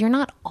 Because you're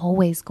not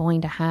always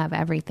going to have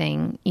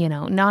everything, you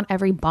know, not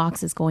every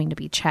box is going to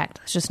be checked.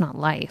 It's just not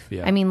life.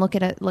 Yeah. I mean, look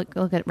at it. Look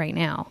at it right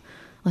now.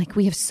 Like,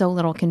 we have so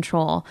little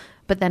control.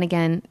 But then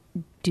again,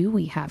 do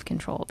we have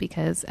control?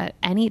 Because at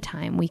any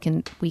time we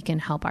can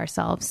help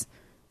ourselves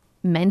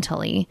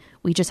mentally.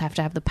 We just have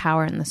to have the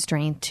power and the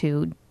strength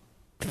to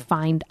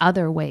find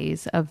other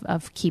ways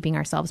of keeping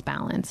ourselves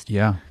balanced.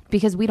 Yeah.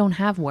 Because we don't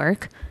have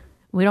work.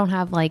 We don't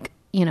have, like,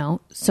 you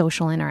know,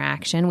 social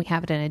interaction. We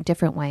have it in a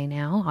different way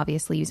now,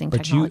 obviously using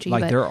technology.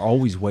 But there are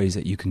always ways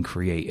that you can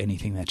create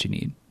anything that you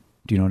need.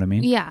 Do you know what I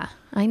mean? Yeah,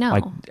 I know.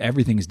 Like,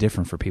 everything's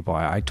different for people.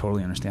 I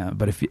totally understand that.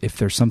 But if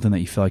there's something that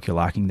you feel like you're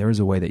lacking, there is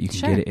a way that you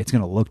can get it. It's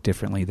going to look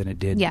differently than it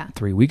did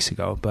 3 weeks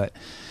ago. But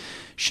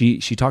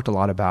she talked a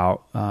lot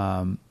about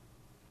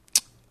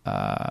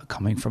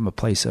coming from a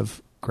place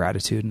of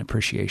gratitude and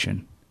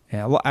appreciation.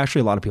 Yeah,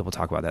 actually, a lot of people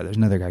talk about that. There's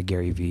another guy,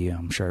 Gary Vee.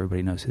 I'm sure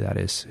everybody knows who that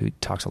is, who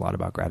talks a lot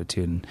about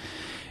gratitude.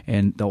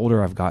 And the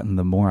older I've gotten,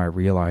 the more I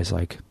realize,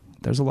 like,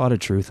 there's a lot of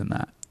truth in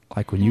that.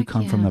 Like, when you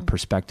come from the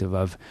perspective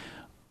of,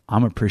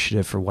 I'm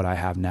appreciative for what I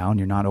have now, and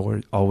you're not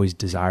always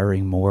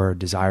desiring more, or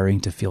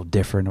desiring to feel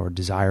different, or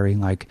desiring,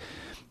 like,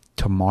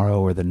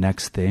 tomorrow or the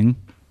next thing,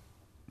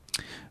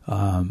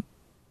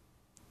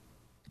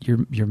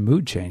 your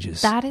mood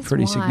changes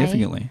pretty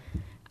significantly.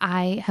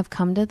 I have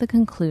come to the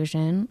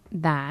conclusion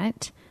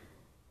that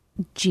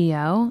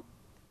Gio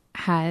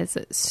has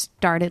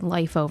started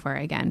life over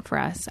again for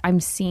us. I'm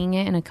seeing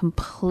it in a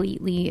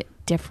completely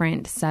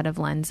different set of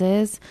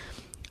lenses.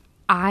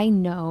 I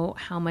know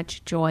how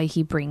much joy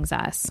he brings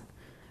us.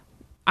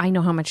 I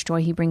know how much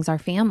joy he brings our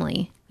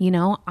family. You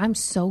know, I'm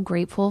so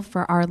grateful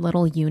for our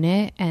little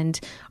unit and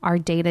our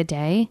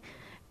day-to-day.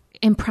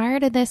 And prior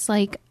to this,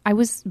 like, I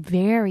was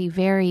very,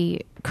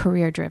 very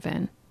career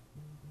driven.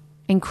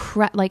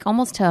 Like,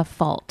 almost to a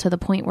fault, to the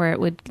point where it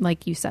would,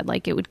 like you said,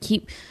 like, it would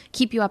keep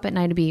you up at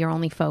night to be your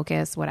only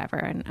focus, whatever.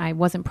 And I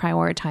wasn't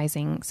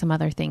prioritizing some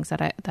other things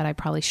that I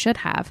probably should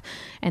have.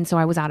 And so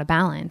I was out of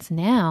balance.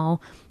 Now,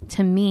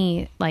 to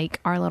me,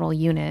 like, our little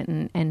unit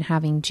and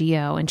having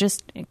Gio and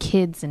just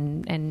kids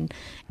and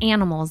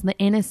animals, the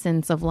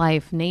innocence of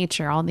life,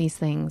 nature, all these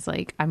things,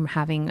 like, I'm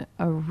having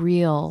a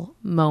real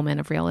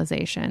moment of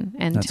realization.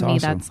 And that's to me,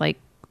 awesome. That's like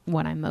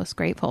what I'm most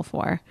grateful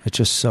for. It's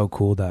just so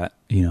cool that,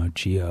 you know,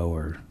 Gio,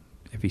 or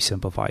if you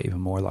simplify even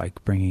more,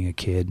 like, bringing a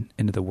kid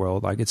into the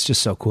world, like, it's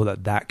just so cool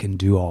that can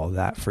do all of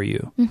that for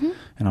you.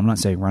 And I'm not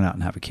saying run out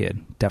and have a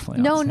kid.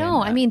 Definitely not.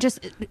 No. I mean, just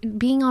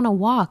being on a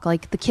walk,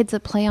 like the kids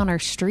that play on our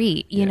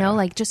street, you know,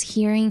 like, just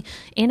hearing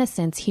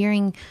innocence,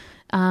 hearing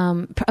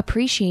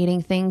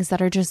appreciating things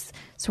that are just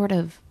sort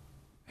of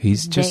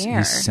He's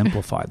there.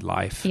 simplified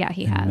life. Yeah,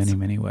 he in has. many,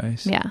 many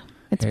ways. Yeah,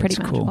 it's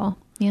pretty magical. Cool.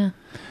 Yeah.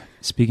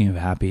 Speaking of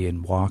happy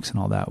and walks and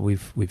all that,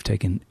 we've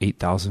taken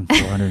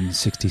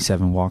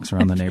 8,467 walks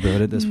around the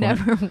neighborhood at this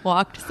point. Never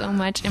walked so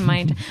much in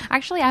my...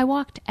 Actually, I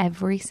walked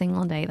every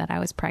single day that I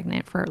was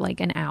pregnant for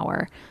like an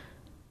hour.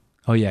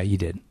 Oh yeah, you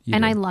did.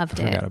 I loved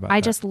it.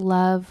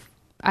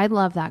 I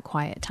love that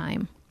quiet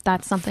time.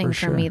 That's something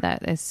for me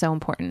that is so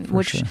important,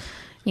 which,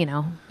 you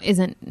know,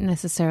 isn't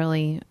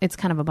necessarily, it's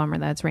kind of a bummer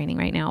that it's raining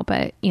right now,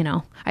 but you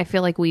know, I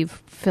feel like we've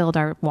filled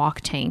our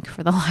walk tank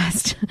for the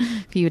last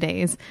few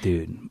days.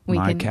 Dude,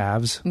 my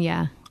calves.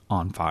 Yeah.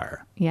 On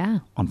fire. Yeah.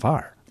 On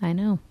fire. I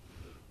know.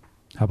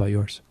 How about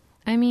yours?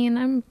 I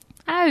mean,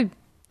 I've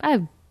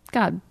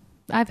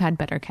had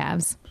better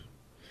calves.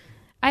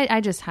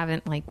 I just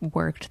haven't like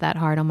worked that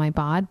hard on my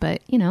bod,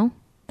 but you know,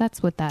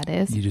 that's what that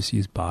is. You just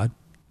use bod?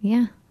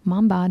 Yeah.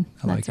 Mom bod.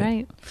 That's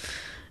right.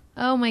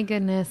 Oh my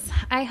goodness.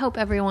 I hope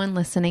everyone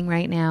listening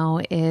right now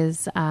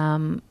is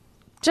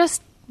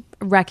just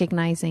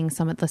recognizing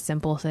some of the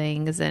simple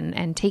things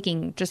and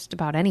taking just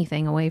about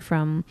anything away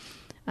from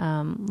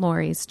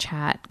Laurie's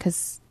chat,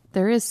 because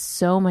there is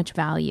so much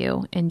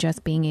value in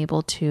just being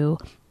able to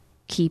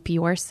keep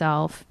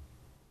yourself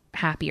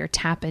happy or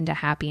tap into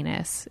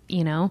happiness,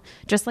 you know,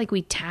 just like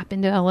we tap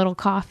into a little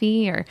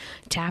coffee or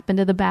tap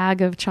into the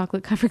bag of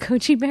chocolate covered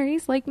goji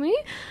berries like me,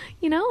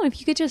 you know,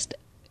 if you could just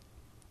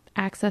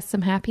access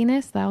some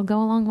happiness, that'll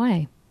go a long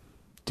way.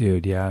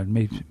 Dude, yeah, it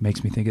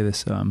makes me think of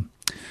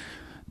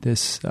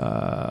this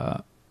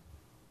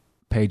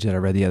page that I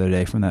read the other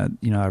day from that,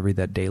 you know, I read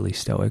that daily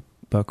Stoic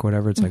book or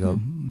whatever. It's like a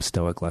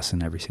Stoic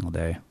lesson every single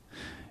day.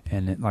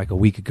 And like a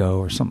week ago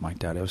or something like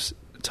that, it was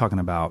talking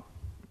about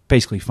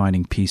basically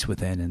finding peace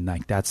within, and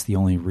like that's the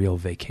only real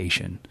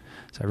vacation.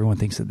 So everyone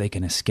thinks that they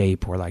can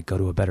escape or like go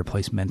to a better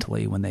place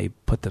mentally when they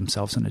put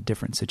themselves in a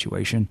different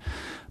situation.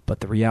 But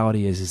the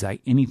reality is that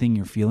anything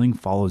you're feeling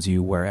follows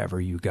you wherever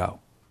you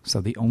go.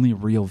 So the only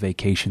real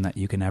vacation that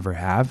you can ever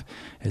have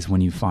is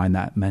when you find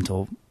that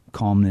mental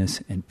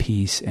calmness and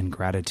peace and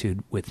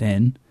gratitude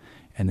within,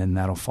 and then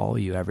that'll follow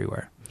you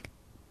everywhere.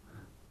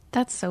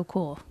 That's so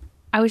cool.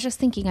 I was just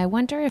thinking, I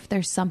wonder if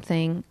there's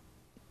something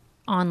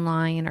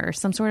online or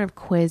some sort of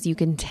quiz you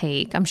can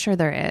take. I'm sure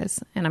there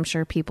is, and I'm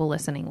sure people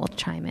listening will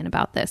chime in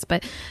about this,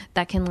 but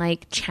that can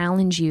like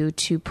challenge you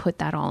to put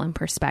that all in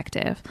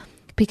perspective.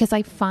 Because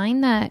I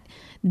find that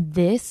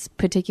this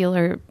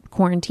particular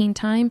quarantine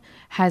time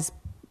has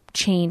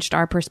changed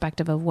our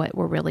perspective of what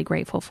we're really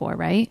grateful for,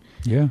 right?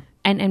 Yeah.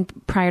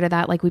 And prior to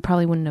that, like we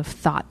probably wouldn't have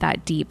thought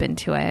that deep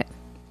into it.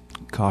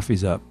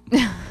 Coffee's up.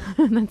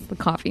 That's the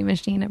coffee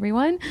machine,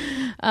 everyone.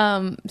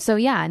 So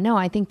yeah, no,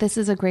 I think this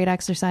is a great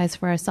exercise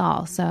for us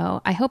all.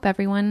 So I hope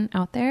everyone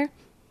out there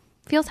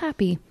feels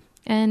happy.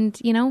 And,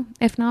 you know,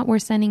 if not, we're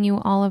sending you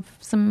all of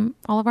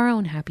our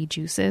own happy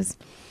juices.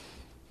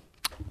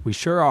 We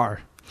sure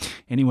are.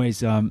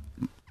 Anyways,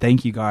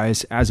 thank you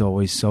guys, as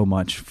always, so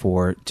much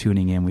for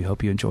tuning in. We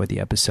hope you enjoyed the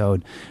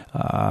episode.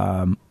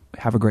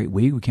 Have a great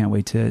week. We can't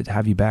wait to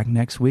have you back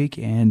next week.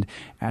 And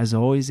as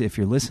always, if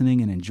you're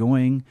listening and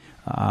enjoying,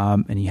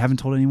 and you haven't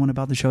told anyone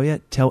about the show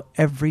yet, tell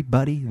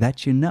everybody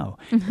that you know.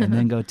 And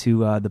then go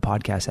to the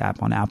podcast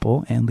app on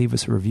Apple and leave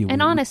us a review.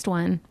 An honest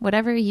one,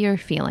 whatever you're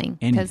feeling.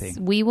 Because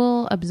we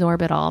will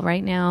absorb it all.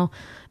 Right now,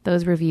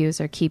 those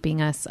reviews are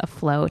keeping us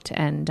afloat,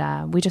 and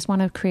we just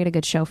want to create a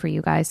good show for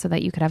you guys so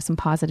that you could have some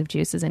positive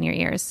juices in your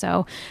ears.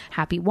 So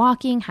happy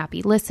walking,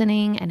 happy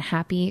listening, and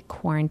happy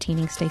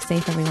quarantining. Stay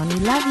safe, everyone. We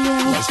love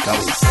you. Let's go.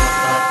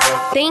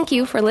 Thank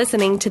you for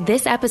listening to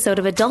this episode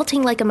of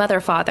Adulting Like a Mother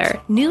Father.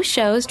 New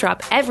shows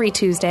drop every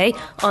Tuesday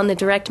on the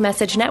Direct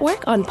Message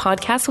Network on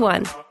Podcast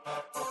One.